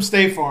Not from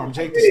State Farm.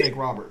 Jake the Snake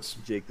Roberts.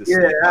 Jake the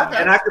Snake.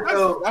 And I could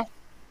throw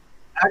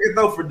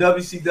for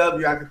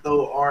WCW. I could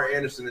throw Arn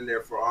Anderson in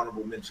there for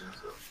honorable mention.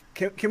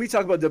 So. Can we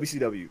talk about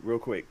WCW real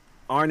quick?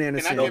 Arn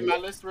Anderson. Can I get my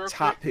list real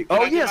top quick? pick.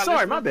 Oh yeah,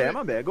 sorry, my bad.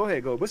 Go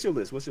ahead. What's your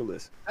list?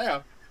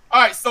 Yeah.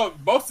 All right, so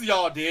most of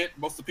y'all did.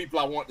 Most of the people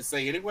I want to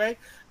say anyway.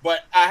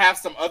 But I have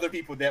some other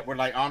people that were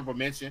like honorable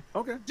mention.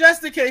 Okay.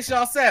 Just in case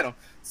y'all said them.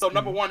 So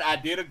number one, I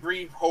did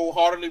agree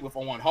wholeheartedly with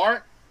Owen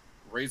Hart,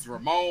 Razor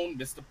Ramon,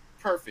 Mr.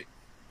 Perfect.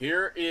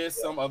 Here is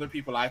some other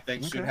people I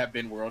think should have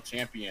been world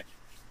champion.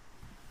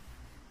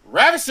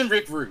 Ravishing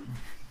Rick Rude.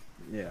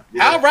 Yeah.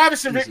 How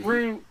Ravishing Rick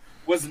Rude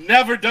was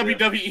never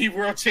WWE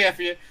world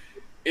champion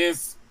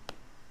is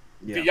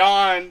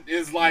beyond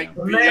me.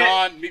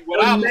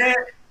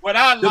 What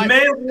I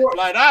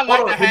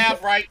like to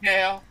have right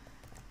now.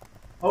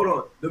 Hold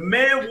on. The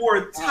man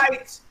wore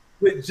tights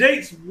with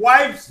Jake's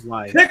wife's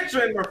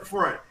picture in the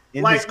front.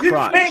 In his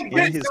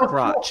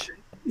crotch.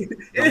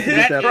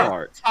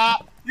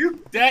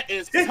 That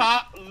is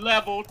top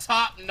level,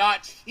 top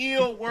notch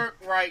heel work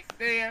right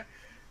there.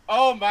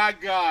 Oh my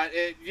God.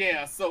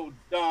 So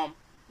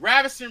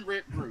Ravishing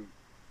Rick Rude.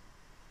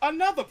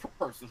 Another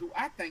person who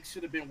I think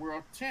should have been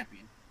world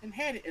champion and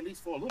had it at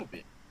least for a little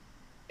bit.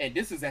 And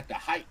this is at the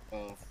height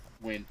of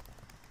when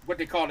what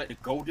they call it, the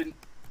golden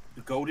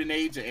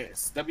age of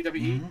WWE.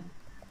 Mm-hmm.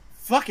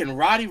 Fucking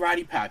Roddy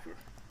Piper.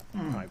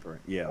 Piper,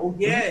 yeah. Oh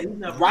yeah,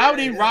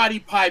 Roddy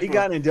Piper. He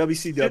got in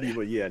WCW,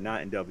 but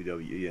not in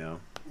WWE.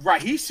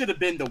 Right, he should have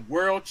been the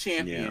world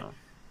champion. Yeah.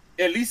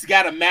 At least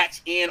got a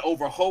match in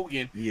over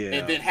Hogan,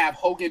 and then have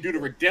Hogan do the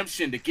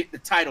redemption to get the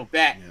title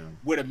back. Yeah.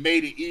 Would have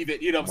made it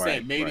even. You know what I'm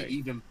saying? Made it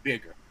even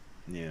bigger.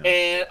 Yeah.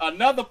 And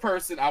another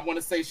person I want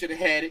to say should have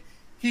had it.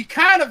 He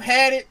kind of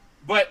had it,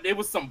 but there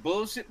was some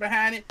bullshit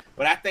behind it.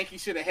 But I think he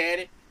should have had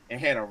it and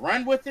had a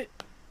run with it.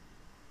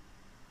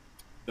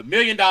 the $1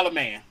 Million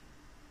Man.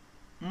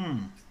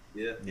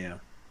 Yeah.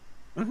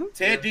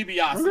 Ted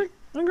DiBiase.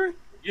 Agree.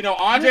 You know,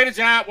 Andre the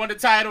Giant won the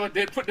title and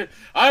then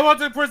I want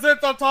to present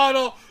the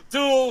title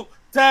to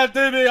Ted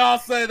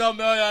DiBiase, the $1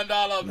 Million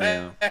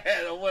Man,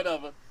 or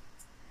whatever.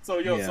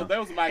 So, so that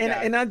was my guy.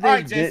 And I think all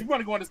right, Jason, you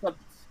want to go into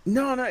something?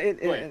 No,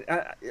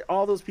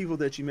 all those people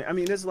that you mentioned. I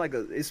mean, there's like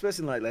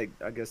especially like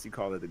I guess you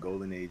call it the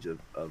golden age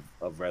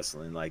of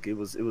wrestling. Like it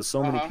was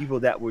so many people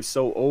that were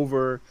so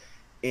over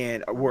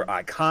and were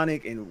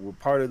iconic and were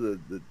part of the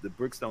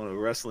brickstone of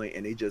wrestling.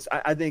 And they just,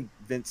 I think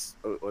Vince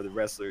or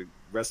the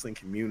wrestling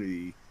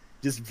community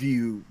just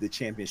view the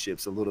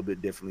championships a little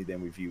bit differently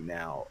than we view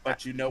now.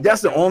 But you know,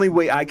 that's the only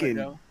way I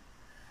can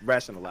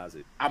rationalize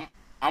it. I'm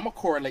gonna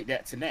correlate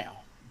that to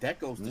now. That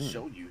goes to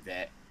show you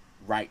that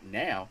right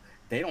now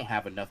they don't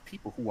have enough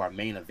people who are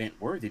main event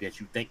worthy that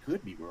you think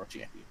could be world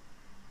champion.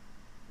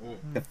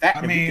 The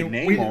fact that we can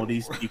name all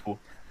these people.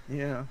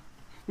 Yeah.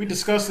 We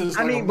discussed this.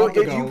 I mean, but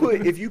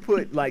if you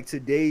put like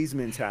today's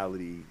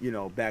mentality, you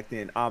know, back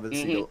then,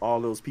 obviously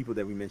all those people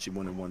that we mentioned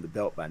wouldn't have won the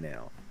belt by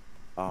now.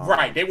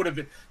 Right. They would have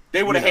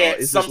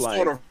had some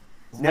sort of.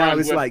 Now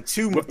it's like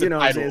two. You know,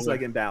 what I'm saying? It's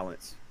like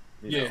imbalance.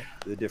 You know,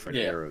 the different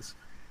eras.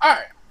 All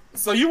right.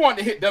 So you want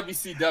to hit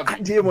WCW? I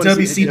did want to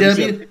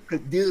WCW.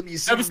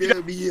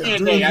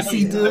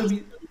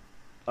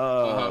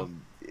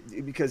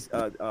 WCW. Because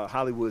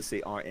Hollywood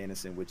say Arn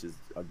Anderson, which is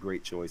a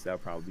great choice. That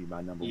would probably be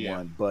my number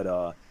one.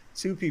 But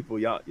two people,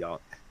 y'all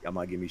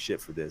might give me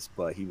shit for this,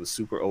 but he was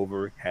super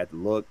over, had the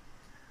look.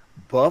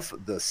 Buff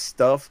the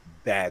Stuff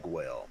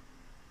Bagwell.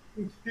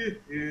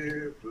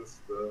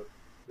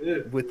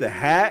 With the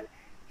hat,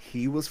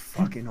 he was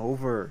fucking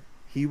over.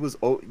 He was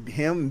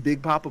him,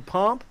 Big Papa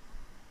Pump.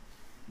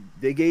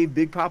 They gave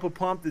Big Papa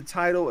Pump the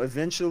title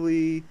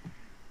eventually.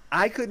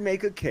 I could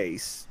make a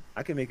case.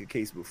 I can make a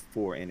case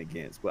before and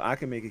against, but I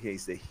can make a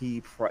case that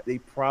they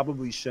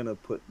probably shouldn't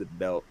have put the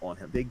belt on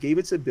him. They gave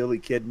it to Billy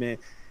Kidman.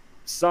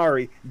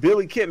 Sorry,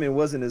 Billy Kidman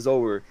wasn't as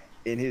over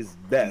in his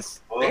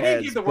best.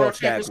 They gave the world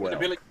championship to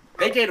Billy.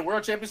 They gave the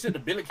world championship to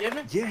Billy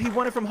Kidman. Yeah, he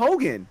won it from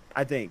Hogan,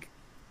 I think.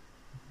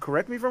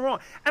 Correct me if I'm wrong.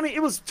 I mean,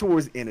 it was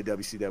towards the end of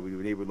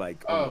WCW. They were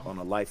like on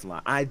a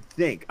lifeline. I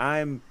think I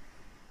don't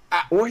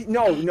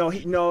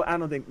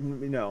think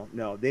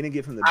they didn't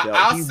give him the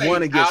belt. He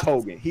won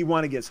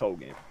against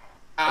Hogan.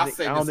 I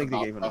don't think they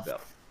gave him the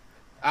belt.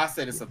 I'll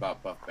say this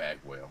about Buff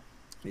Bagwell.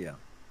 Yeah.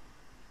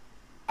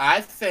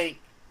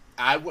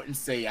 I wouldn't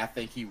say I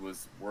think he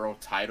was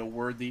world title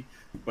worthy,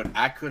 but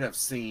I could have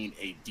seen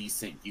a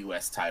decent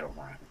U.S. title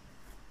run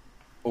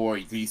or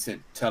a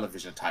decent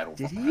television title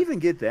run. Did he even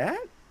get that?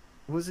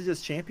 Was it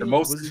just champion?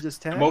 Was it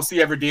just tag? The most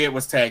he ever did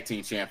was tag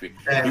team champion.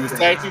 He was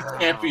tag team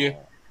champion.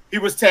 He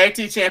was tag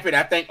team champion.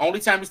 I think only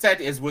time he tag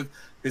team is with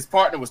his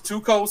partner was Too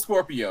Cold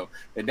Scorpio,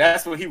 and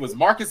that's when he was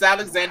Marcus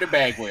Alexander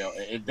Bagwell.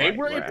 And they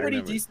were a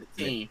pretty decent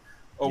team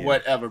or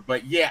whatever.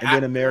 But and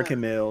then American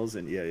Males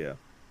and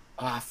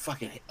I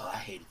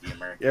hated the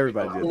American.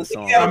 Everybody did the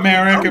song.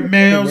 American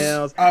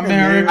Males.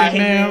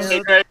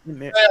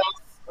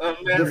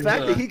 The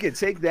fact that he could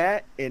take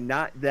that and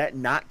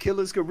not kill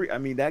his career, I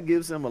mean, that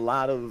gives him a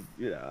lot of,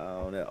 I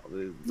don't know.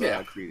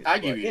 I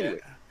give you anyway,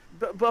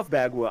 that. Buff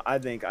Bagwell, I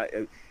think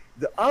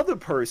the other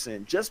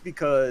person, just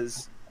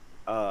because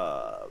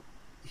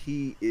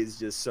he is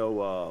just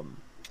so, I'm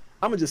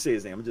going to just say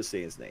his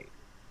name.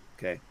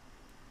 Okay.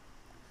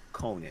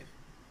 Conan.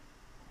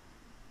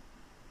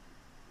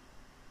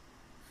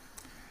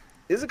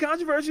 It's a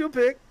controversial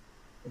pick,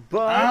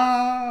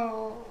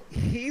 but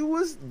he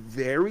was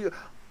very... all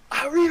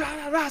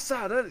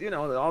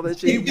that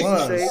shit he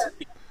was. Say.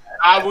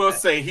 I will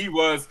say he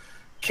was.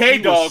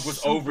 K-Dog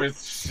was over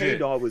his shit.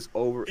 K-Dog was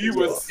over. He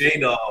was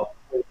K-Dog.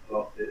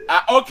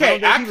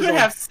 I could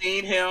have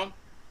seen him.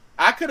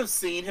 I could have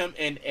seen him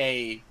in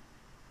a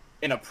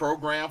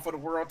program for the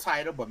world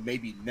title, but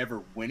maybe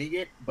never winning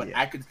it. But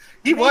I could.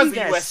 He was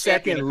the U.S.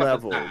 second champion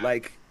level,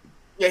 like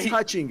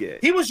touching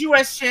it. He was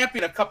U.S.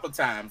 champion a couple of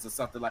times or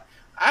something like.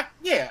 I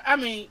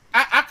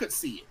could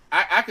see it.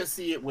 I could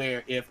see it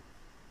where if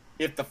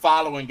the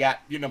following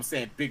got,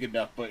 big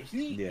enough. But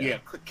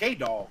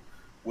K-Dog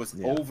was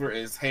over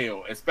as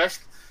hell.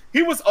 Especially,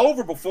 he was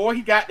over before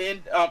he got the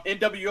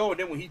NWO, and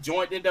then when he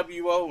joined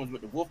NWO and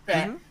with the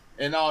Wolfpack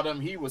and all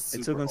them, he was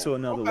super It took him to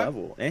another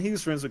level. And he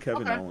was friends with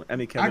Kevin Owens. I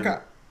mean, Kevin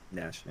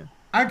Nash. Yeah.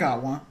 I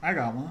got one.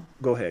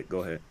 Go ahead.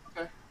 Okay.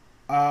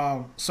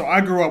 So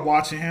I grew up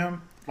watching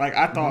him. Like,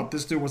 I thought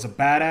this dude was a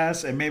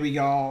badass, and maybe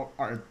y'all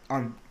are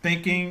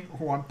thinking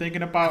who I'm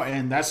thinking about,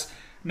 and that's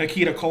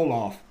Nikita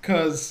Koloff.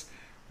 Because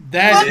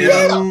that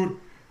dude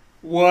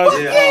was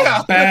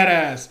a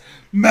badass.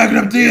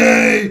 Magnum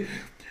DA!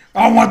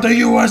 I want the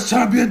U.S.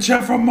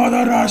 Championship from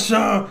Mother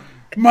Russia!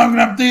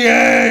 Magnum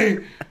DA!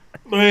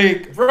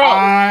 Like, bro,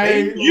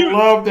 I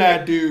love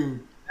that dude.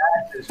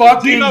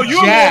 Fucking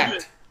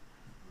jacked.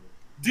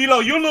 D-Lo,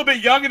 you're a little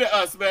bit younger than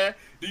us, man.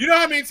 Do you know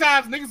how many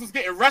times niggas was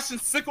getting Russian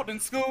sickled in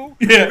school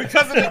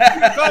because of the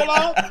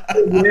Koloff?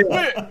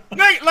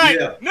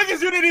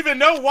 Niggas you didn't even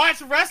know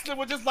watch wrestling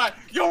were just like,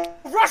 yo,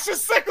 Russian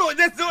sickle, and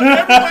just doing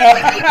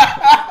everything.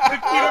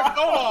 Nikita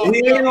Koloff.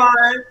 He ain't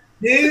lying.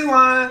 He ain't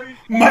lying.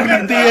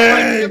 Magnum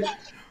DA.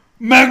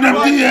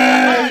 Magnum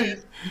DA.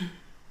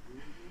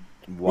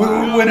 Wow.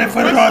 We're winning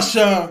for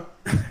Russia.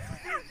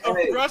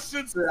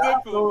 Russian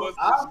sickle.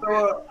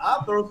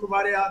 I'll throw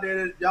somebody out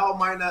there that y'all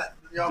might not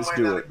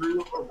agree with.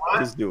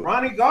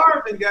 Ronnie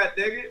Garvin,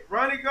 goddammit.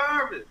 Ronnie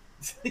Garvin.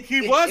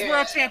 He was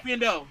world champion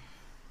though.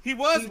 He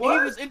was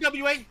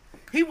NWA.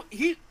 He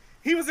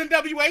was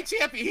NWA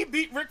champion. He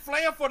beat Ric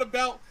Flair for the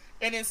belt.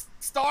 And in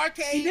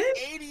Starrcade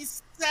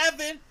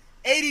 87,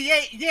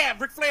 88, yeah,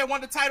 Ric Flair won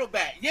the title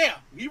back. Yeah,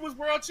 he was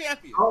world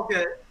champion.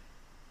 Okay.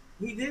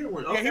 He did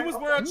win. Okay. Yeah, he was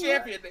world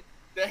champion.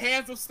 The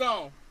hands of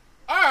stone.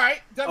 All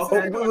right.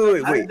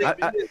 Wait.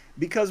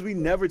 Because we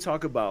don't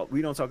talk about,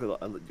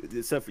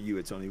 except for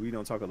you, Tony, we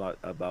don't talk a lot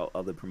about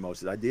other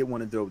promotions. I did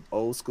want to throw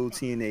old school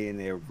TNA in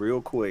there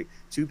real quick.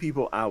 Two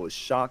people I was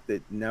shocked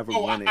that never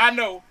won it. I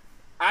know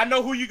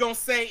who you're going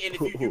to say, and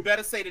if you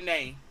better say the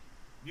name.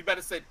 You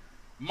better say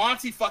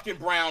Monty fucking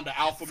Brown, the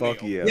alpha male.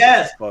 Yeah.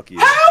 Yes. Fuck yeah.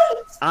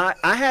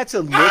 I had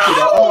to look it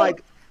up. I'm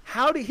like,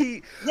 how did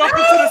he? Welcome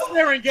to the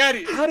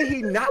Serengeti. How did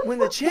he not win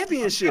the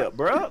championship,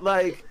 bro?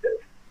 Like,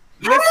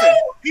 listen,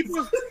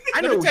 people.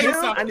 I knew him.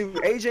 I knew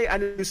AJ. I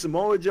knew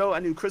Samoa Joe. I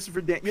knew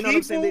Christopher Dan. You know what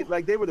I'm saying?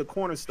 They were the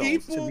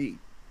cornerstones to me.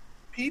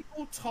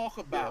 People talk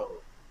about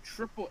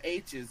Triple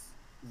H's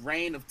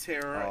reign of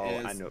terror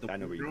as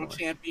the world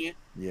champion.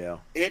 Yeah.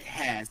 It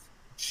has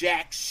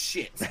jack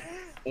shit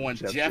on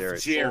Jeff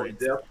Jarrett's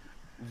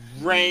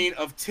reign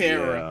of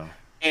terror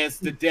as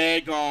the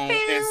daggone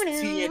as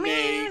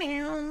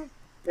TNA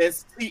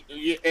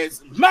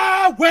as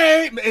my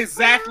way,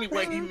 exactly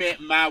what he meant,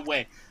 my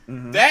way.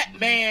 Mm-hmm. That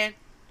man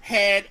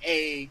had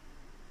a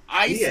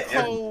ice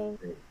cold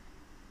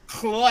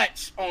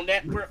clutch on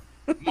that.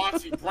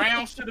 Monty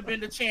Brown should have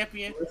been the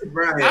champion. Monty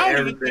Brown had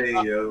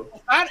everything, yo.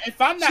 If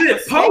I'm not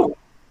mistaken,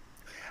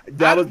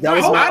 that was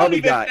my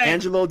other guy,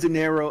 Angelo De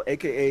Niro,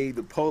 aka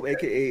the Pope,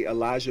 aka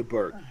Elijah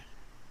Burke.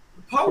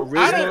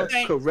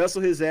 Charisma, could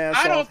wrestle his ass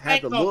off. I don't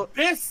think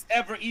Abyss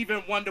ever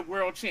even won the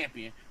world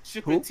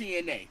championship in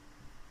TNA.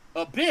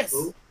 Abyss.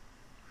 Who?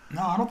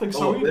 No, I don't think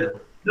so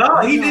either. No,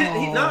 he did.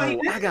 He did.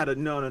 I gotta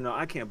no.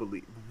 I can't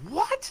believe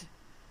what.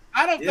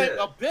 I don't think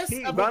Abyss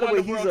ever by the won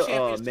way, the world he's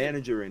championship. A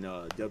manager in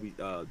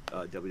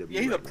WWE.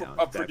 Yeah, he's a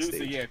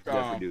producer. Yeah,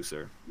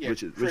 producer. Yeah,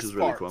 which is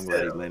really cool. I'm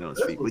glad he landed on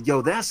his feet. But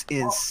yo, that's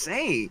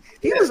insane.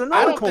 He was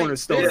another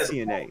cornerstone of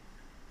TNA.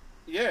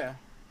 Yeah.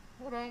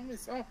 Hold on,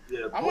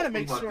 I want to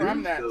make sure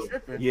I'm not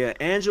tripping. Yeah,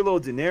 Angelo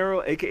De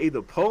Niro, aka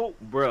the Pope,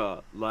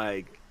 bruh.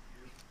 Like,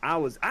 I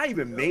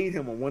even made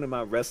him on one of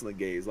my wrestling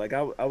games. Like,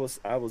 I was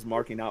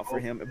marking out for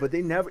him, but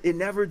it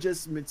never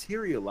just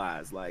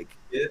materialized. Like,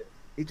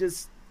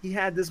 he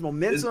had this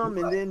momentum,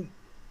 and then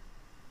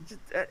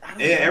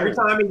every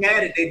time he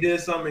had it, they did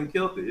something and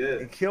killed it. Yeah,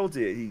 he killed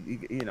it.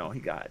 He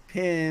got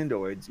pinned,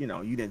 or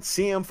you didn't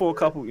see him for a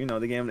couple. They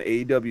gave him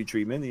the AEW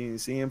treatment. You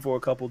didn't see him for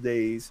a couple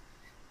days.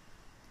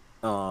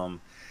 You know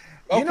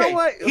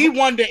what? He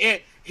won the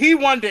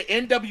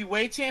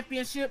NWA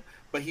championship,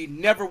 but he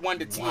never won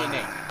the TNA.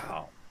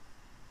 Wow.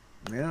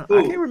 Yeah,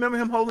 I can't remember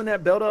him holding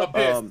that belt up.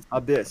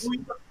 Abyss.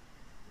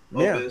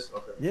 Yeah, Abyss.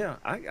 Okay. Yeah,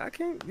 I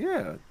can't.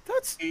 Yeah,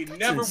 that's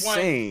never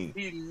insane.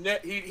 Won.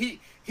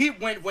 He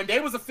when they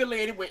was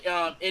affiliated with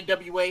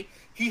NWA,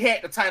 he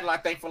had the title I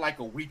think for like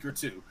a week or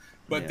two.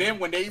 But then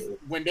when they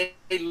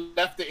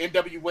left the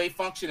NWA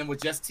function and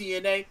was just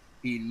TNA,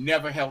 he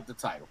never held the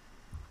title.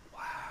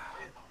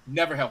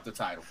 Never held the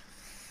title.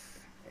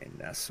 And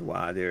that's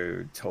why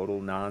they're total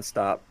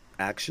nonstop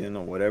action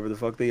or whatever the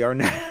fuck they are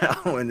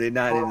now, and they're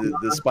not in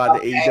the spot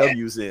that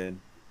AEW's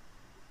in.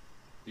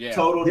 Yeah.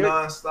 Total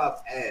nonstop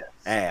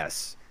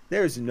ass.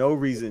 There's no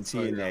reason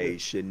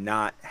TNA should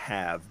not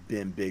have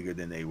been bigger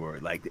than they were.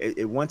 Like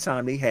at one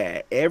time they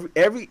had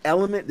every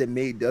element that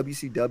made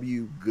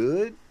WCW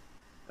good,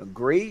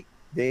 great,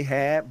 they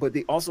had, but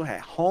they also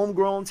had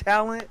homegrown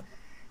talent.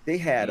 They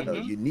had a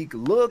unique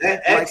look.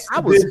 Like I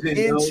was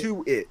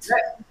into it.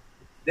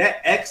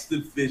 That X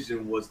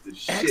division was the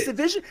shit. X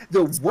division,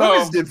 the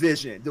women's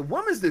division,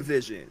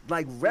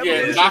 like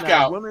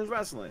revolutionized women's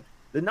wrestling.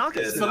 The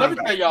knockout. So let me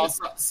tell y'all.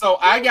 So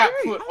I got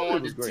put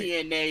on the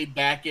TNA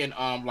back in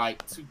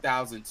like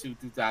 2002,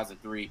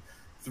 2003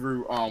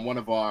 through one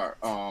of our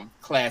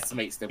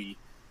classmates that we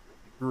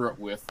grew up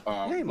with,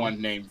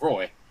 one named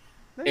Roy,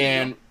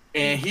 and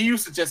he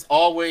used to just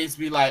always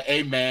be like,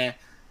 "Hey man,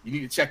 you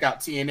need to check out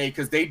TNA,"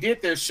 because they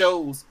did their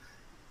shows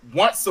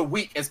once a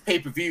week as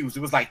pay-per-views. It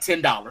was like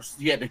 $10.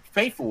 You had to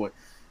pay for it.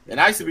 And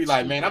I used to be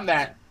like, man,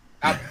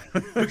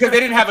 because they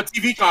didn't have a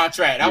TV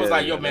contract. I was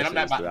like, yo, man, I'm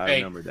not about to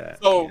pay.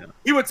 So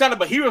he would tell him,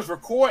 but he was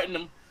recording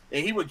them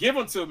and he would give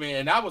them to me.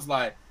 And I was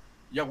like,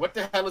 yo, what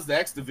the hell is the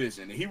X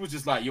division? And he was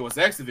just like, yo, it's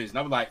X division.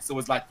 I was like, so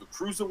it's like the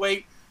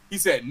cruiserweight? He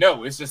said,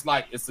 no, it's just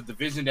like, it's a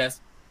division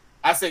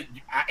I said,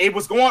 it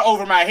was going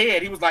over my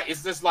head. He was like,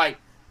 it's just like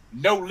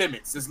no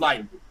limits. It's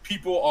like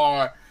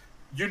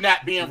you're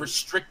not being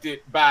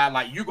restricted by,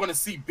 like, you're going to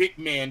see big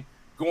men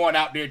going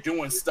out there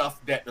doing stuff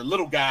that the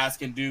little guys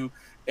can do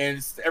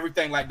and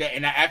everything like that.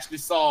 And I actually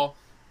saw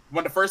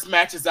one of the first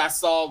matches I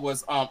saw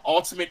was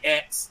Ultimate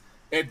X,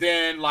 and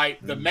then like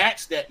the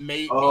match that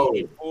made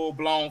me a full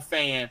blown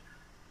fan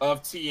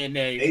of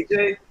TNA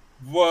AJ?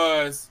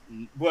 was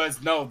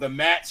the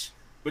match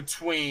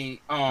between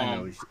I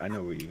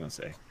know what you're gonna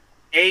say.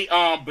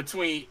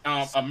 Between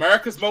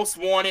America's Most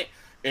Wanted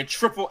and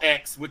Triple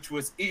X, which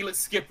was Elix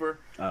Skipper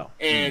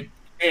and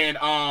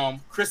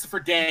Christopher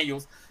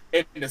Daniels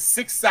in the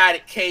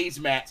 6-sided cage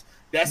match.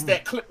 That's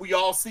that clip we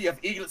all see of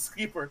Elix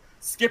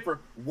Skipper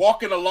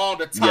walking along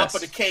the top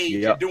of the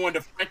cage and doing the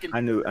freaking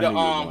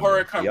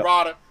Hurricane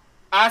Rana.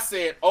 I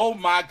said, "Oh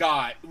my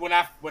God!" When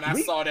I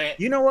saw that,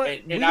 you know what?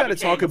 We got to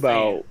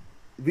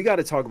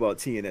talk about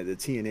TNA, the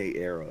TNA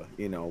era.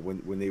 You know,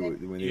 when they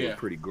were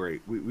pretty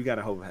great. We got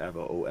to have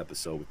an old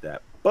episode with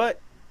that.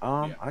 But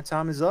our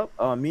time is up.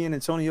 Me and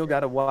Antonio got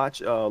to watch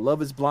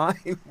Love Is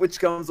Blind, which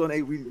comes on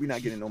 8. We're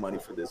not getting no money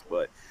for this,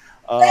 but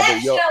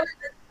yo.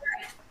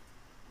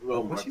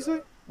 What she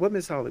say? What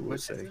Miss Hollywood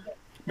say?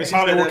 Miss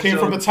Hollywood came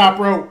from the top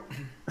rope.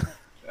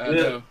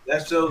 Yeah,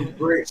 that show's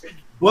great.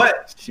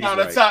 But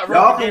the top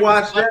rope.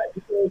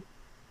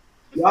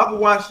 Y'all can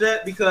watch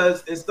that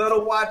because instead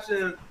of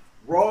watching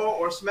Raw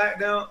or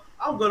SmackDown,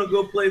 I'm gonna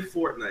go play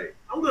Fortnite.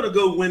 I'm gonna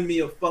go win me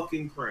a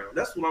fucking crown.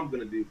 That's what I'm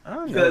gonna do.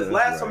 Because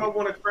last time I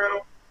won a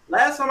crown,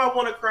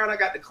 I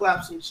got to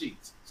clap some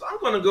cheeks. So I'm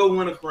gonna go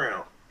win a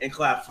crown and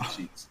clap some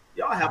cheeks.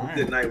 Y'all have a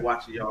good night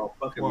watching y'all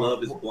fucking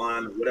Love Is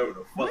Blind or whatever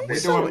the fuck. We're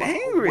so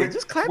angry.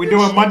 Just clap. We're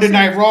doing Monday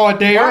Night Raw a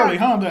day early,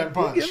 huh? That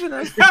punch. Giving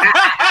us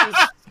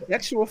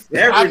sexual.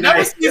 I've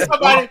never seen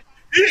somebody.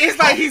 It's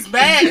like he's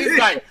mad. He's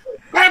like,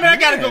 man, I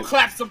gotta go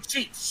clap some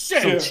cheeks.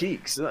 Shit. Some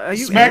cheeks.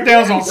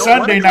 SmackDown's on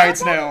Sunday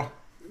nights now.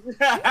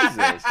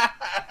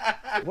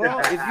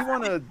 Well, if you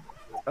want to.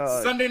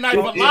 Sunday Night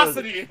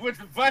Velocity with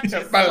a bunch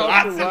of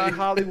why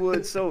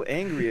Hollywood's so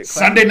angry at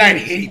Sunday Night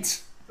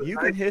Heat. You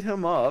can hit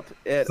him up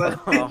at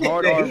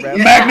Hard R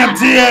Rassling. Magnum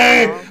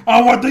TA. I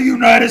want the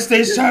United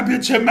States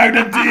Championship,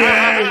 Magnum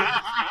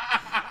TA.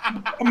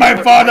 My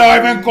father,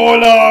 Ivan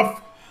Koloff.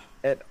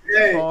 At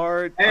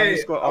hard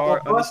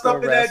 _R bust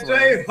up in that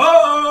 _wrestling.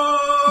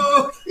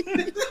 Ho!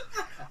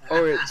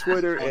 Or at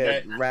Twitter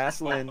at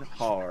Wrestling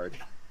Hard.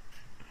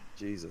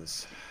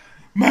 Jesus.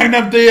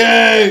 Magnum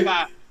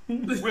TA.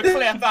 We'll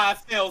clarify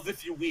ourselves,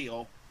 if you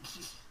will.